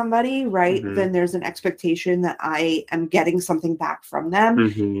labor to somebody, right, Mhm. then there's an expectation that I am getting something back from them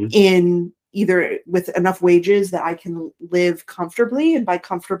Mhm. in either with enough wages that I can live comfortably. And by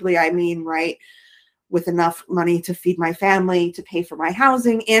comfortably, I mean, right, with enough money to feed my family, to pay for my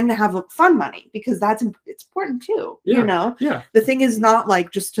housing, and to have fun money, because it's important too. Yeah. You know, Yeah. the thing is not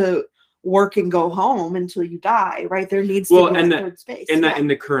like just to work and go home until you die, right? There needs to be a third space. In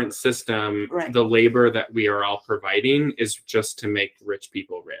the current system, Right. the labor that we are all providing is just to make rich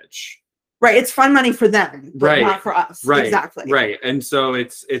people rich. Right. It's fun money for them, but Right. not for us. Right. Exactly. Right. And so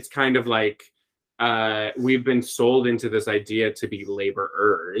it's kind of like we've been sold into this idea to be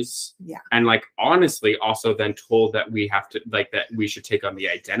laborers. Yeah. And like honestly also then told that we have to like that we should take on the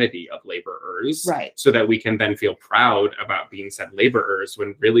identity of laborers. Right. So that we can then feel proud about being said laborers,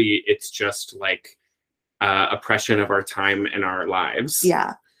 when really it's just like oppression of our time and our lives.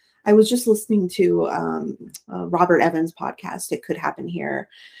 Yeah. I was just listening to Robert Evans' podcast, It Could Happen Here.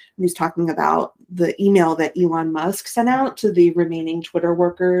 And he's talking about the email that Elon Musk sent out to the remaining Twitter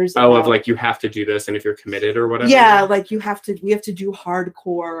workers. Oh, of like, you have to do this, and if you're committed or whatever. Yeah, like we have to do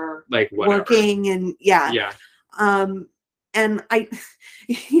hardcore like whatever. Working and yeah. Yeah. And I,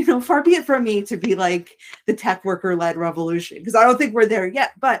 you know, far be it from me to be like the tech worker-led revolution, because I don't think we're there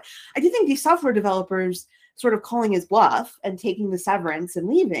yet. But I do think these software developers sort of calling his bluff and taking the severance and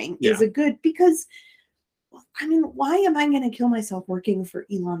leaving is a good, because I mean, why am I going to kill myself working for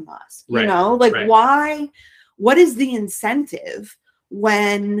Elon Musk? You know, like why? What is the incentive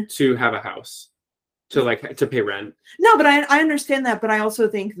when to have a house, to pay rent? No, but I understand that, but I also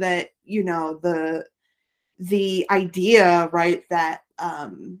think that, you know, the idea, right, that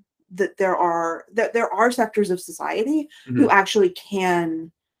that there are sectors of society who actually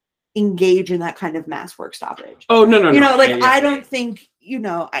can engage in that kind of mass work stoppage. Oh, no. You know, like I don't think, you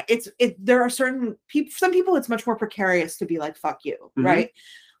know, there are certain people, some people it's much more precarious to be like, fuck you, right?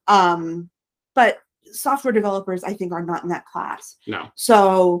 But software developers, I think, are not in that class. No.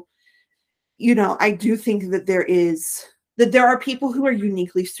 So, you know, I do think that there are people who are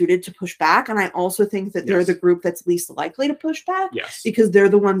uniquely suited to push back. And I also think that they're the group that's least likely to push back. Yes. Because they're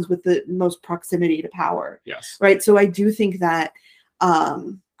the ones with the most proximity to power. Yes. Right. So I do think that,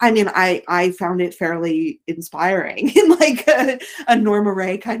 I mean, I found it fairly inspiring in like a Norma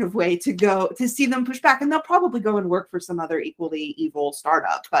Ray kind of way to see them push back, and they'll probably go and work for some other equally evil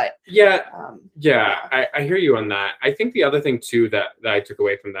startup. But I hear you on that. I think the other thing too that I took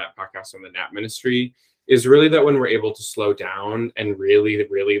away from that podcast on the Nap Ministry is really that when we're able to slow down and really,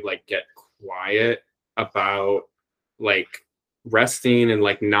 really like get quiet about like resting and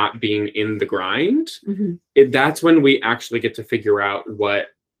like not being in the grind, that's when we actually get to figure out what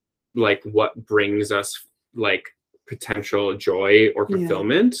brings us like potential joy or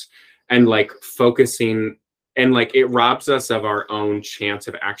fulfillment, and like focusing, and like it robs us of our own chance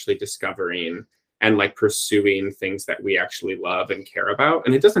of actually discovering and like pursuing things that we actually love and care about.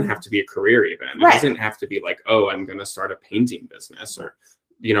 And it doesn't have to be a career even. It doesn't have to be like, oh, I'm going to start a painting business or,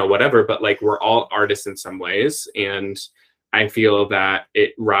 you know, whatever. But like, we're all artists in some ways. And I feel that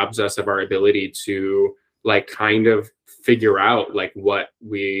it robs us of our ability to like kind of figure out like what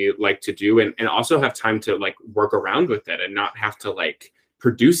we like to do, and also have time to like work around with it and not have to like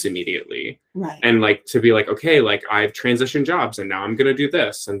produce immediately. Right. And like to be like, okay, like I've transitioned jobs and now I'm going to do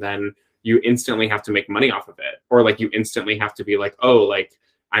this. And then you instantly have to make money off of it. Or like you instantly have to be like, oh, like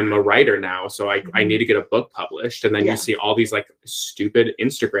I'm a writer now, so I need to get a book published. And then you see all these like stupid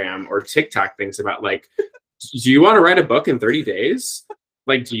Instagram or TikTok things about like, do you want to write a book in 30 days?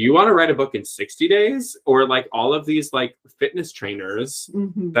 Like, do you want to write a book in 60 days? Or like all of these like fitness trainers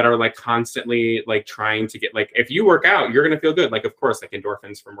that are like constantly like trying to get like, if you work out, you're going to feel good. Like, of course, like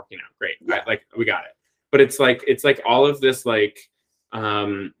endorphins from working out. Great. Like we got it. But it's like all of this, like,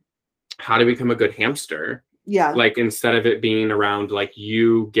 how to become a good hamster. Yeah. Like instead of it being around like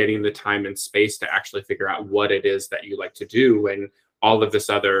you getting the time and space to actually figure out what it is that you like to do, and all of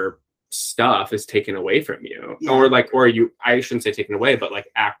this other stuff is taken away from you, I shouldn't say taken away, but like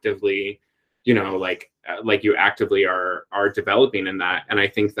actively, you know, like you actively are developing in that. And I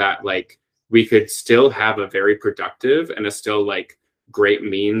think that like we could still have a very productive and a still like great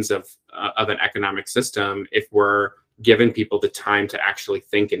means of an economic system if we're giving people the time to actually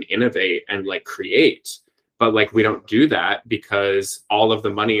think and innovate and like create. But like we don't do that because all of the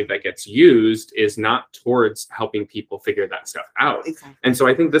money that gets used is not towards helping people figure that stuff out. Exactly. And so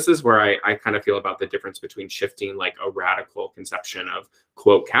I think this is where I kind of feel about the difference between shifting like a radical conception of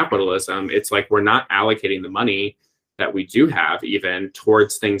quote capitalism. It's like we're not allocating the money that we do have even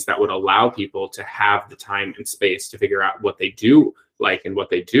towards things that would allow people to have the time and space to figure out what they do like and what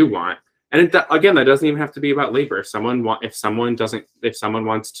they do want. And again, that doesn't even have to be about labor. If someone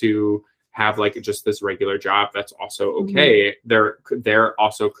wants to have like just this regular job, that's also okay. They're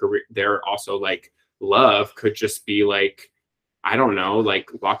also like love could just be like, I don't know, like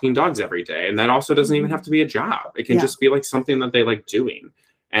walking dogs every day. And that also doesn't even have to be a job. It can just be like something that they like doing.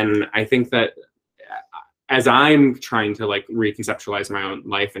 And I think that as I'm trying to like reconceptualize my own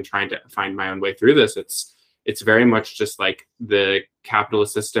life and trying to find my own way through this, it's very much just like the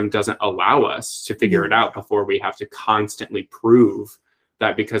capitalist system doesn't allow us to figure it out before we have to constantly prove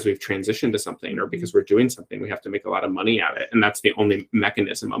that because we've transitioned to something or because we're doing something, we have to make a lot of money at it. And that's the only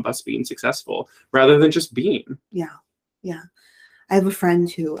mechanism of us being successful rather than just being. Yeah. Yeah. I have a friend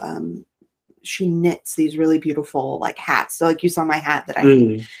who, she knits these really beautiful like hats. So like you saw my hat that I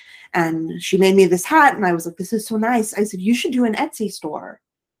made, and she made me this hat and I was like, this is so nice. I said, you should do an Etsy store.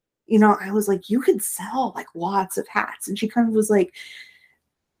 You know, I was like, you could sell like lots of hats. And she kind of was like,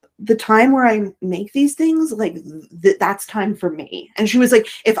 the time where I make these things, like that's time for me. And she was like,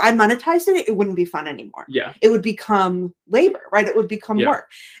 if I monetized it, it wouldn't be fun anymore. Yeah. It would become labor, right? It would become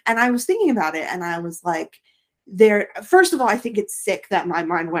work. And I was thinking about it and I was like, first of all, I think it's sick that my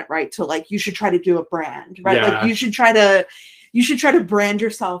mind went right to like, you should try to do a brand, right? Like you should try to brand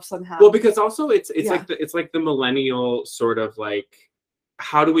yourself somehow. Well, because also it's like the millennial sort of like,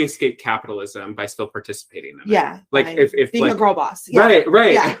 how do we escape capitalism by still participating in it? Yeah. Like if being like, a girl boss. Yeah.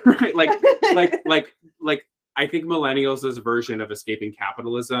 Right. Yeah. Right. Like I think millennials' version of escaping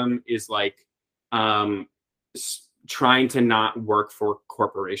capitalism is like trying to not work for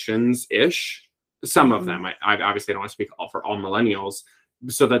corporations-ish. Some of them, I obviously don't want to speak for all millennials,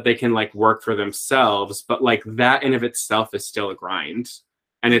 so that they can like work for themselves. But like that in of itself is still a grind.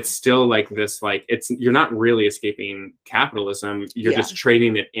 And it's still like this, like you're not really escaping capitalism. You're just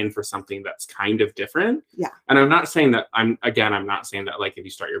trading it in for something that's kind of different. Yeah. And I'm not saying that I'm not saying that like if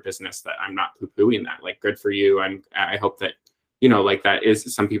you start your business that I'm not poo-pooing that. Like good for you. And I hope that, you know, like that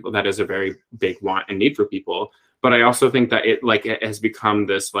is some people, that is a very big want and need for people. But I also think that it has become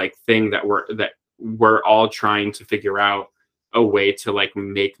this like thing that we're all trying to figure out a way to like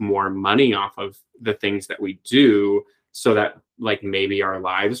make more money off of the things that we do, so that like maybe our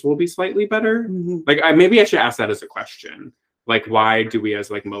lives will be slightly better. Like maybe I should ask that as a question. Like, why do we as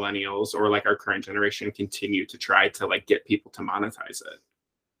like millennials or like our current generation continue to try to like get people to monetize it?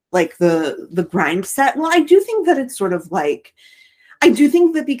 Like the grind set. Well, I do think that it's sort of like, I do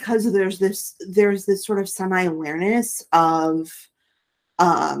think that because there's this sort of semi-awareness of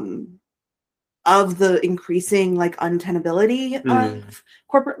the increasing like untenability of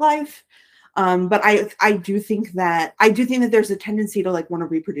corporate life. But I do think that there's a tendency to like want to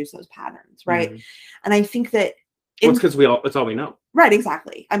reproduce those patterns, right? And I think that it's because it's all we know. Right,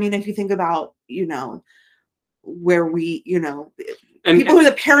 exactly. I mean, if you think about, you know, where we, you know, and people who are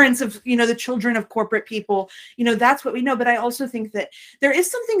the parents of, you know, the children of corporate people, you know, that's what we know. But I also think that there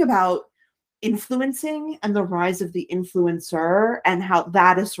is something about influencing and the rise of the influencer and how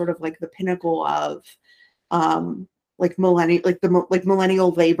that is sort of like the pinnacle of like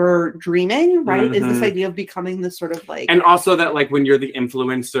millennial labor dreaming, right? Is this idea of becoming this sort of like, and also that like when you're the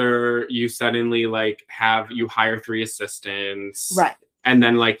influencer, you suddenly like you hire 3 assistants, right? And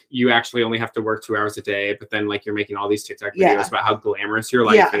then like you actually only have to work 2 hours a day, but then like you're making all these TikTok videos about how glamorous your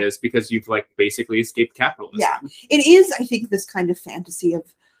life is because you've like basically escaped capitalism. Yeah, it is. I think this kind of fantasy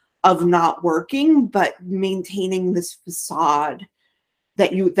of not working but maintaining this facade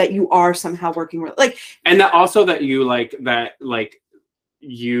that you are somehow working with, like, and that also that you like that like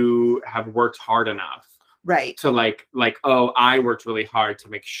you have worked hard enough, right, to like oh, I worked really hard to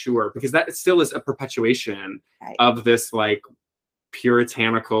make sure, because that still is a perpetuation of this like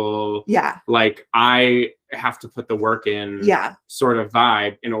puritanical like I have to put the work in sort of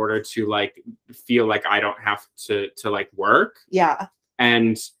vibe in order to like feel like I don't have to like work.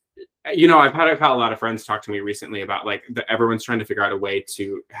 And you know, I've had a lot of friends talk to me recently about like everyone's trying to figure out a way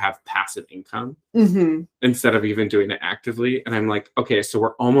to have passive income instead of even doing it actively. And I'm like, okay, so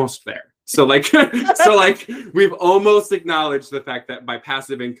we're almost there. So like, we've almost acknowledged the fact that by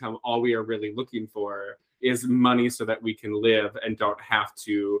passive income, all we are really looking for is money so that we can live and don't have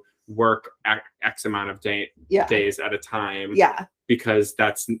to work X amount of days at a time. Because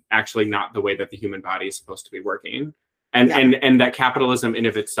that's actually not the way that the human body is supposed to be working. And that capitalism in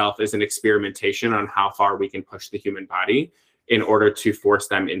of itself is an experimentation on how far we can push the human body in order to force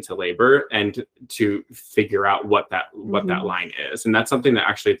them into labor and to figure out what that line is. And that's something that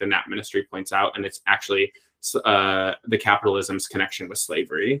actually the Nat Ministry points out. And it's actually the capitalism's connection with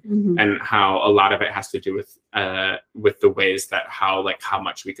slavery and how a lot of it has to do with the ways that how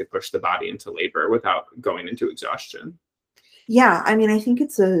much we could push the body into labor without going into exhaustion. Yeah, I mean, I think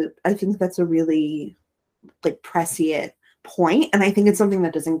that's a really like prescient point, and I think it's something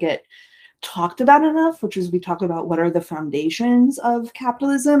that doesn't get talked about enough, which is we talk about what are the foundations of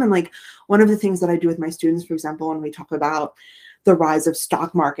capitalism. And like one of the things that I do with my students, for example, when we talk about the rise of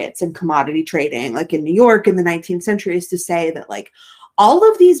stock markets and commodity trading, like in New York in the 19th century, is to say that like all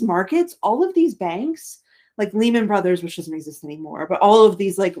of these markets, all of these banks, like Lehman Brothers, which doesn't exist anymore, but all of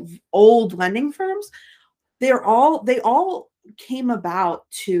these like old lending firms, they all came about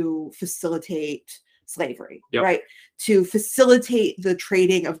to facilitate slavery, Yep. right? To facilitate the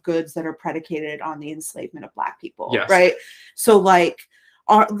trading of goods that are predicated on the enslavement of Black people, yes. right? So like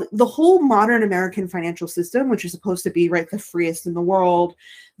the whole modern American financial system, which is supposed to be right the freest in the world,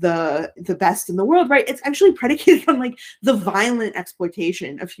 the best in the world, right? It's actually predicated on like the violent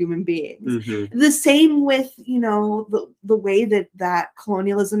exploitation of human beings. Mm-hmm. The same with, you know, the way that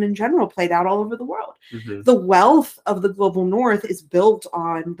colonialism in general played out all over the world. Mm-hmm. The wealth of the global North is built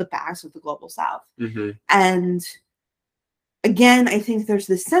on the backs of the global South. Mm-hmm. And again, I think there's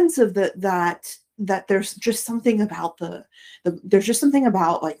this sense of that there's just something about there's just something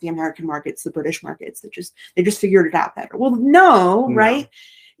about like the American markets, the British markets that they just figured it out better. Well, no, right?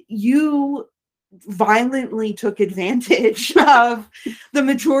 You violently took advantage of the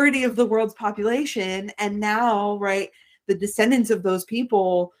majority of the world's population, and now, right, the descendants of those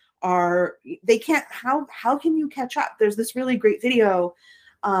people they can't, how can you catch up? There's this really great video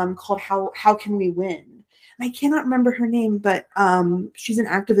called How Can We Win? I cannot remember her name, but she's an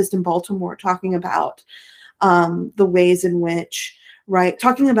activist in Baltimore talking about the ways in which, right,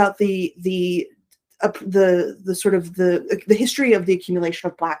 talking about the sort of the history of the accumulation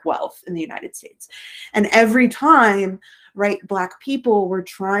of Black wealth in the United States. And every time, right, Black people were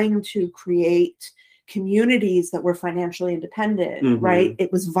trying to create communities that were financially independent, mm-hmm. right,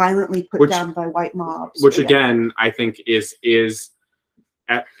 it was violently put down by white mobs. Which again, I think is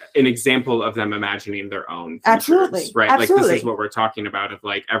an example of them imagining their own futures, absolutely, right? Absolutely. Like this is what we're talking about, of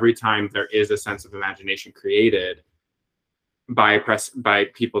like every time there is a sense of imagination created by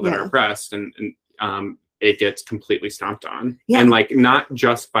people that are oppressed, and it gets completely stomped on. And like not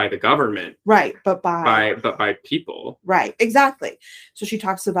just by the government, right, but by people, right, exactly. So she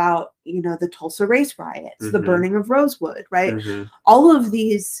talks about, you know, the Tulsa race riots, mm-hmm. the burning of Rosewood, right? Mm-hmm. All of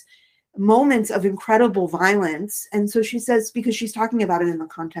these moments of incredible violence. And so she says, because she's talking about it in the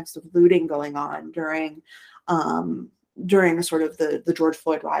context of looting going on during sort of the George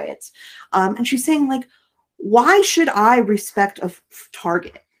Floyd riots, and she's saying like, why should I respect a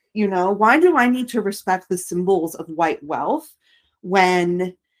Target? You know, why do I need to respect the symbols of white wealth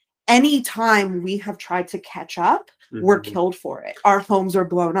when any time we have tried to catch up, mm-hmm. we're killed for it? Our homes are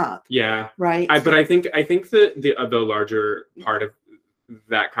blown up. Yeah, right. But I think the larger part of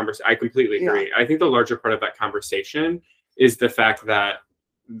that conversation, I completely agree. Yeah. I think the larger part of that conversation is the fact that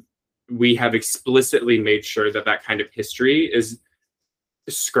we have explicitly made sure that kind of history is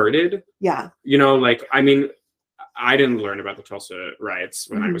skirted. Yeah. You know, like, I mean, I didn't learn about the Tulsa riots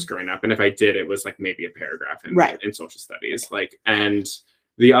when mm-hmm. I was growing up. And if I did, it was like maybe a paragraph in social studies. Like, and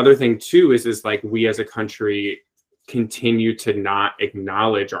the other thing too is like we as a country continue to not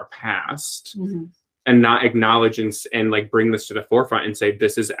acknowledge our past. Mm-hmm. And not acknowledge and like bring this to the forefront and say,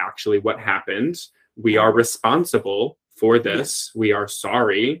 this is actually what happened. We are responsible for this. Yeah. We are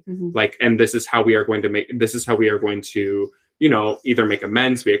sorry. Mm-hmm. Like, and this is how we are going to, you know, either make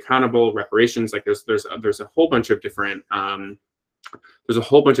amends, be accountable, reparations. Like there's a whole bunch of different, options.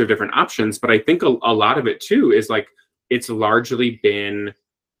 But I think a lot of it too is like, it's largely been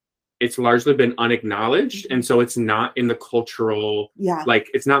unacknowledged. And so it's not in the cultural,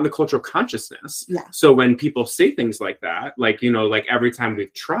 it's not in the cultural consciousness. Yeah. So when people say things like that, like, you know, like every time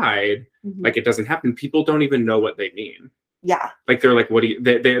we've tried, mm-hmm. like it doesn't happen, people don't even know what they mean. Yeah. Like they're like,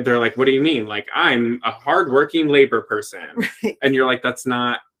 they're like, what do you mean? Like, I'm a hardworking labor person. Right. And you're like, that's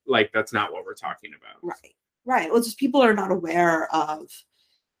not what we're talking about. Right. Right. Well, just people are not aware of.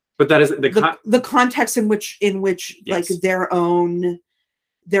 But that is the context in which yes. like their own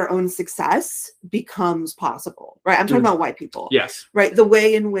success becomes possible, right? I'm talking about white people. Yes. Right. The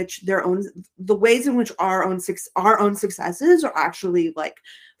ways in which our own successes are actually like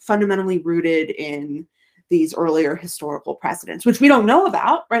fundamentally rooted in these earlier historical precedents, which we don't know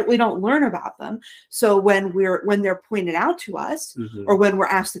about, right? We don't learn about them. So when they're pointed out to us, mm-hmm. or when we're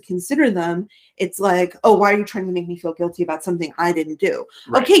asked to consider them, it's like, oh, why are you trying to make me feel guilty about something I didn't do?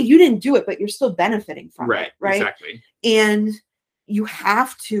 Right. Okay, you didn't do it, but you're still benefiting from it, right? Exactly. And you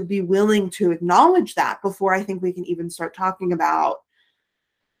have to be willing to acknowledge that before I think we can even start talking about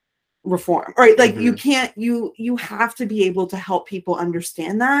reform, right? Like you can't, you have to be able to help people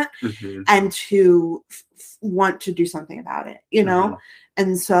understand that and to want to do something about it, you know?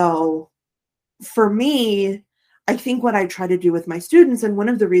 And so for me, I think what I try to do with my students, and one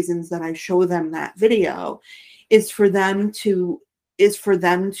of the reasons that I show them that video is for them to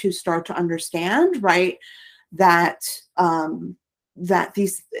start to understand, right, that that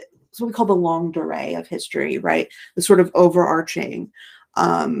these, what we call the longue durée of history, right, the sort of overarching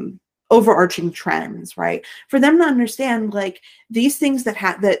trends, right, for them to understand, like, these things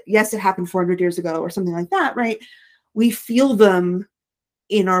that yes, it happened 400 years ago or something like that, right, we feel them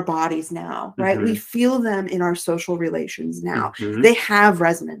in our bodies now, right? We feel them in our social relations now. They have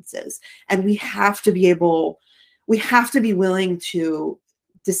resonances, and we have to be willing to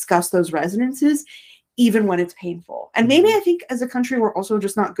discuss those resonances even when it's painful. And maybe I think as a country, we're also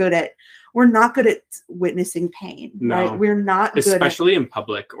just not good at witnessing pain, right? We're not good, especially in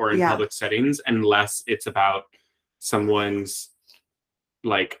public or in public settings, unless it's about someone's,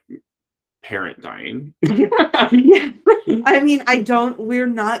 like, parent dying. I mean, we're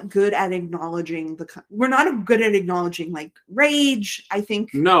not good at acknowledging like rage, I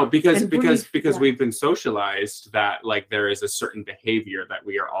think. No, because we've been socialized that, like, there is a certain behavior that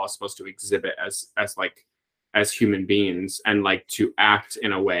we are all supposed to exhibit as human beings, and, like, to act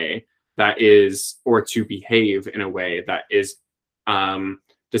in a way that is, or to behave in a way that is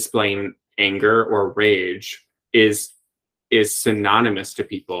displaying anger or rage is synonymous to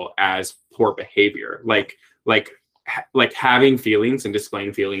people as poor behavior. Like having feelings and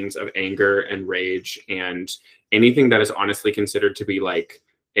displaying feelings of anger and rage and anything that is honestly considered to be, like,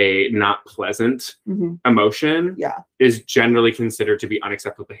 a not pleasant emotion is generally considered to be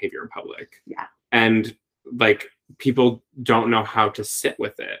unacceptable behavior in public. And, like, people don't know how to sit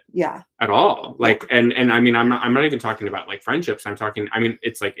with it at all. Like, and I mean, I'm not even talking about, like, friendships. I mean,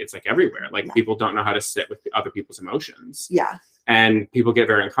 it's like everywhere. Like, people don't know how to sit with other people's emotions. And people get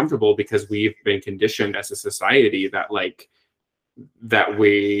very uncomfortable because we've been conditioned as a society that, like, that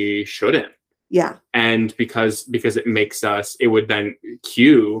we shouldn't. And because it makes us, it would then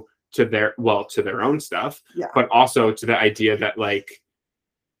cue to their own stuff, but also to the idea that, like,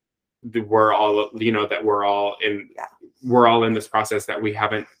 we're all in this process that we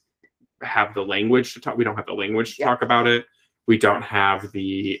have the language to talk. We don't have the language to talk about it. We don't have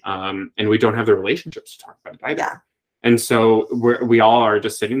the and we don't have the relationships to talk about it either. And so we all are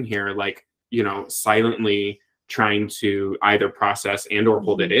just sitting here, like, you know, silently trying to either process and or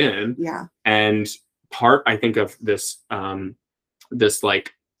hold it in. And part, I think, of this this,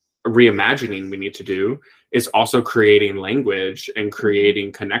 like, reimagining we need to do is also creating language and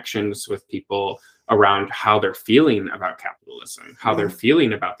creating connections with people around how they're feeling about capitalism, how they're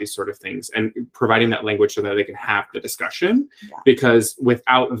feeling about these sort of things, and providing that language so that they can have the discussion. Because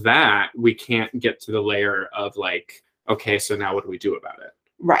without that, we can't get to the layer of, like, okay, so now what do we do about it?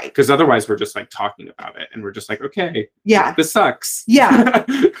 Right. Because otherwise we're just, like, talking about it and we're just like, okay, this sucks.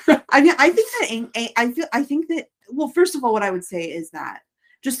 I mean, I think that, well, first of all, what I would say is that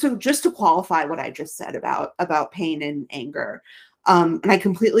just to qualify what I just said about pain and anger, and I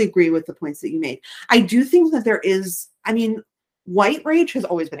completely agree with the points that you made. I do think that there is, I mean, white rage has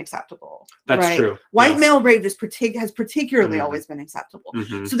always been acceptable. That's true. White male rage has particularly always been acceptable.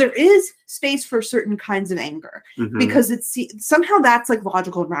 So there is space for certain kinds of anger because it's somehow that's, like,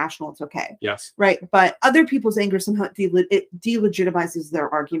 logical and rational. It's okay. Right. But other people's anger somehow it delegitimizes their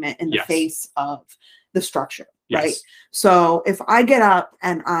argument in the face of the structure. Right. So if I get up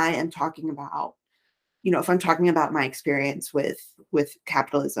and I am talking about, you know, if I'm talking about my experience with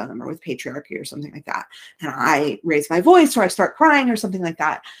capitalism or with patriarchy or something like that, and I raise my voice or I start crying or something like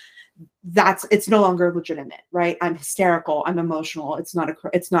that, it's no longer legitimate, right? I'm hysterical, I'm emotional. It's not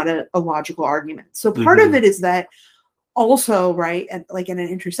a logical argument. So part of it is that also, right, and, like, at an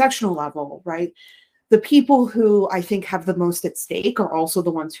intersectional level, right, the people who I think have the most at stake are also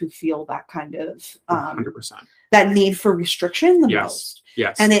the ones who feel that kind of 100%. That need for restriction the most.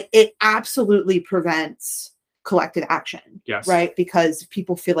 And it absolutely prevents collective action. Right? Because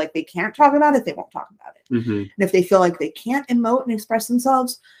people feel like they can't talk about it, they won't talk about it. And if they feel like they can't emote and express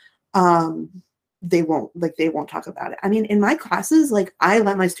themselves, they won't talk about it. I mean, in my classes, like, I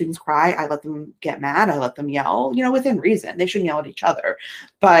let my students cry, I let them get mad, I let them yell, you know, within reason. They shouldn't yell at each other.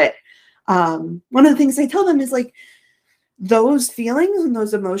 But one of the things I tell them is, like, those feelings and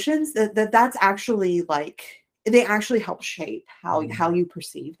those emotions that's actually, like, they actually help shape how you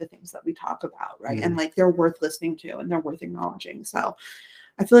perceive the things that we talk about, right? And, like, they're worth listening to and they're worth acknowledging. So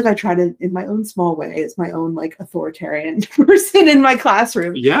I feel like I try to, in my own small way, as my own, like, authoritarian person in my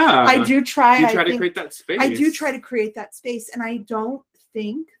classroom. I do try. You try to create that space. I do try to create that space, and I don't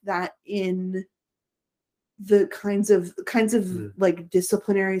think that in the kinds of like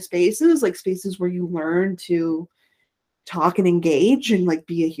disciplinary spaces, like spaces where you learn to talk and engage and like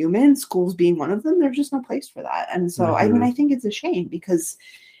be a human, schools being one of them, there's just no place for that. And so I mean, I think it's a shame because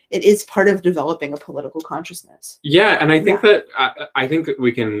it is part of developing a political consciousness. Yeah, and I think that I think that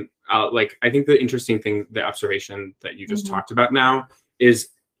we can like, I think the interesting thing, the observation that you just talked about now, is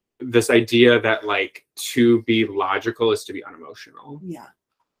this idea that like to be logical is to be unemotional. Yeah.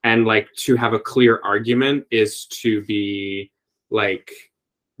 And like to have a clear argument is to be like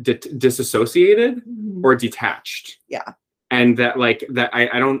disassociated or detached. Yeah. And that like that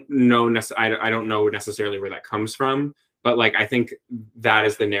I don't know I don't know necessarily where that comes from, but like I think that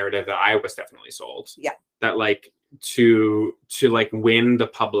is the narrative that I was definitely sold. Yeah. That like to like win the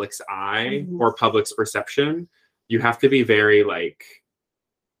public's eye or public's perception, you have to be very like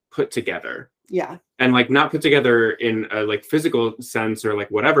put together. Yeah. And like not put together in a like physical sense or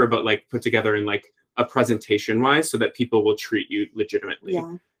like whatever, but like put together in like a presentation wise so that people will treat you legitimately.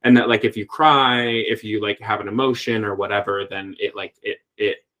 Yeah. And that like if you cry, if you like have an emotion or whatever, then it like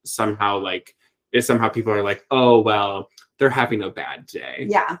it somehow like it somehow people are like, oh well, they're having a bad day.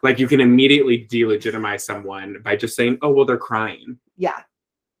 Yeah. Like you can immediately delegitimize someone by just saying, oh well, they're crying. Yeah.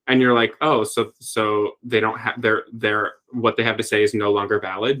 And you're like, oh, so they don't have their what they have to say is no longer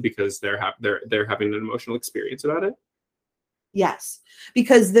valid because they're having an emotional experience about it. Yes,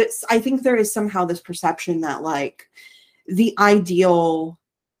 because I think there is somehow this perception that like the ideal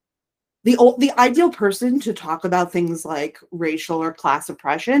person to talk about things like racial or class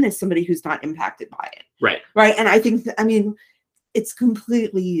oppression is somebody who's not impacted by it. Right. Right. And I think I mean, it's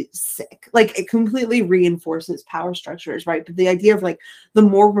completely sick. Like it completely reinforces power structures, right? But the idea of like the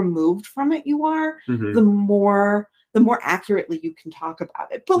more removed from it you are, the more accurately you can talk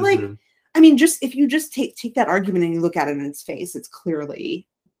about it. But like, I mean, just if you just take that argument and you look at it in its face, it's clearly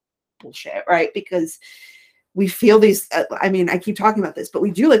bullshit, right? Because we feel these. I mean, I keep talking about this, but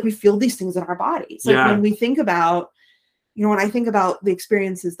we feel these things in our bodies. Like when we think about, you know, when I think about the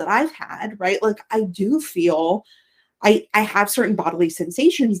experiences that I've had, right? Like I do feel. I have certain bodily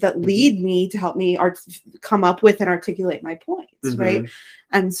sensations that lead me to help me come up with and articulate my points, right?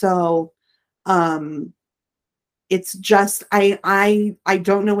 And so it's just I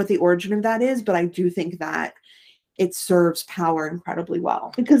don't know what the origin of that is, but I do think that it serves power incredibly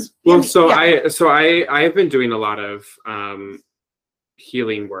well because I have been doing a lot of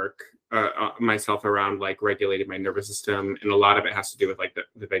healing work myself around like regulating my nervous system, and a lot of it has to do with like the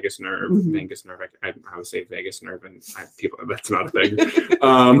vagus nerve. I would say vagus nerve, and people that's not a thing.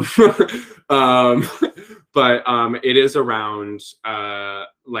 But it is around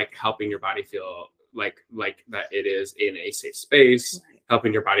like helping your body feel like that it is in a safe space,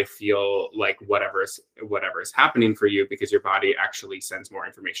 helping your body feel like whatever is happening for you, because your body actually sends more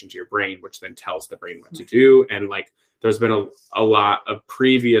information to your brain, which then tells the brain what to do. And like there's been a lot of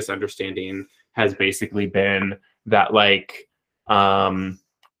previous understanding has basically been that like our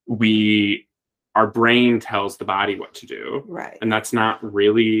brain tells the body what to do, right? And that's not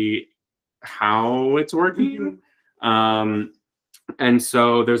really how it's working. And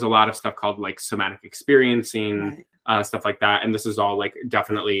so there's a lot of stuff called like somatic experiencing, stuff like that. And this is all like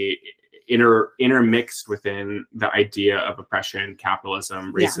definitely intermixed within the idea of oppression,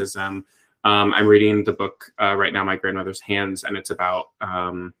 capitalism, racism. I'm reading the book right now, My Grandmother's Hands, and it's about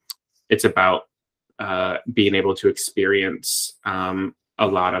being able to experience a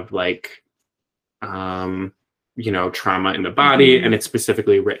lot of like trauma in the body, and it's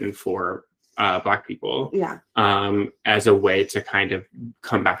specifically written for Black people, as a way to kind of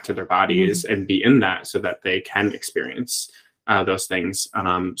come back to their bodies and be in that, so that they can experience those things.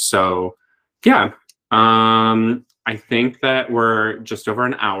 I think that we're just over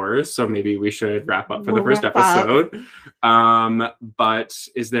an hour, so maybe we should wrap up for the first episode. But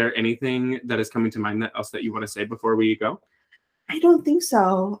is there anything that is coming to mind else that you want to say before we go? I don't think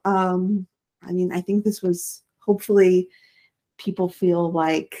so. I mean, I think this was, hopefully people feel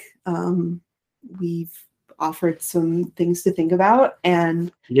like we've offered some things to think about,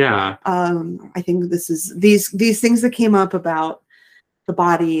 and I think these things that came up about the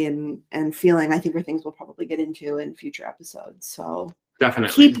body and feeling, I think are things we'll probably get into in future episodes. So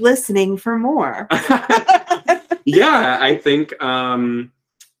definitely keep listening for more. I think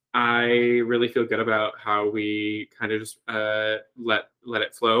I really feel good about how we kind of just let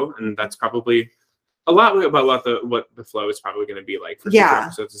it flow, and that's probably a lot about what the flow is probably going to be like for future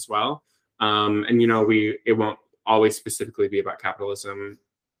episodes as well. And it won't always specifically be about capitalism,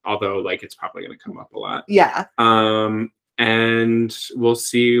 although like it's probably going to come up a lot. And we'll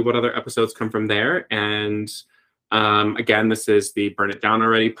see what other episodes come from there. And Again, this is the Burn It Down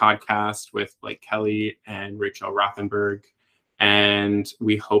Already podcast with Blake Kelly and Rachel Rothenberg. And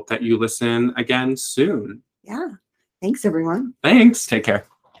we hope that you listen again soon. Yeah. Thanks, everyone. Thanks. Take care.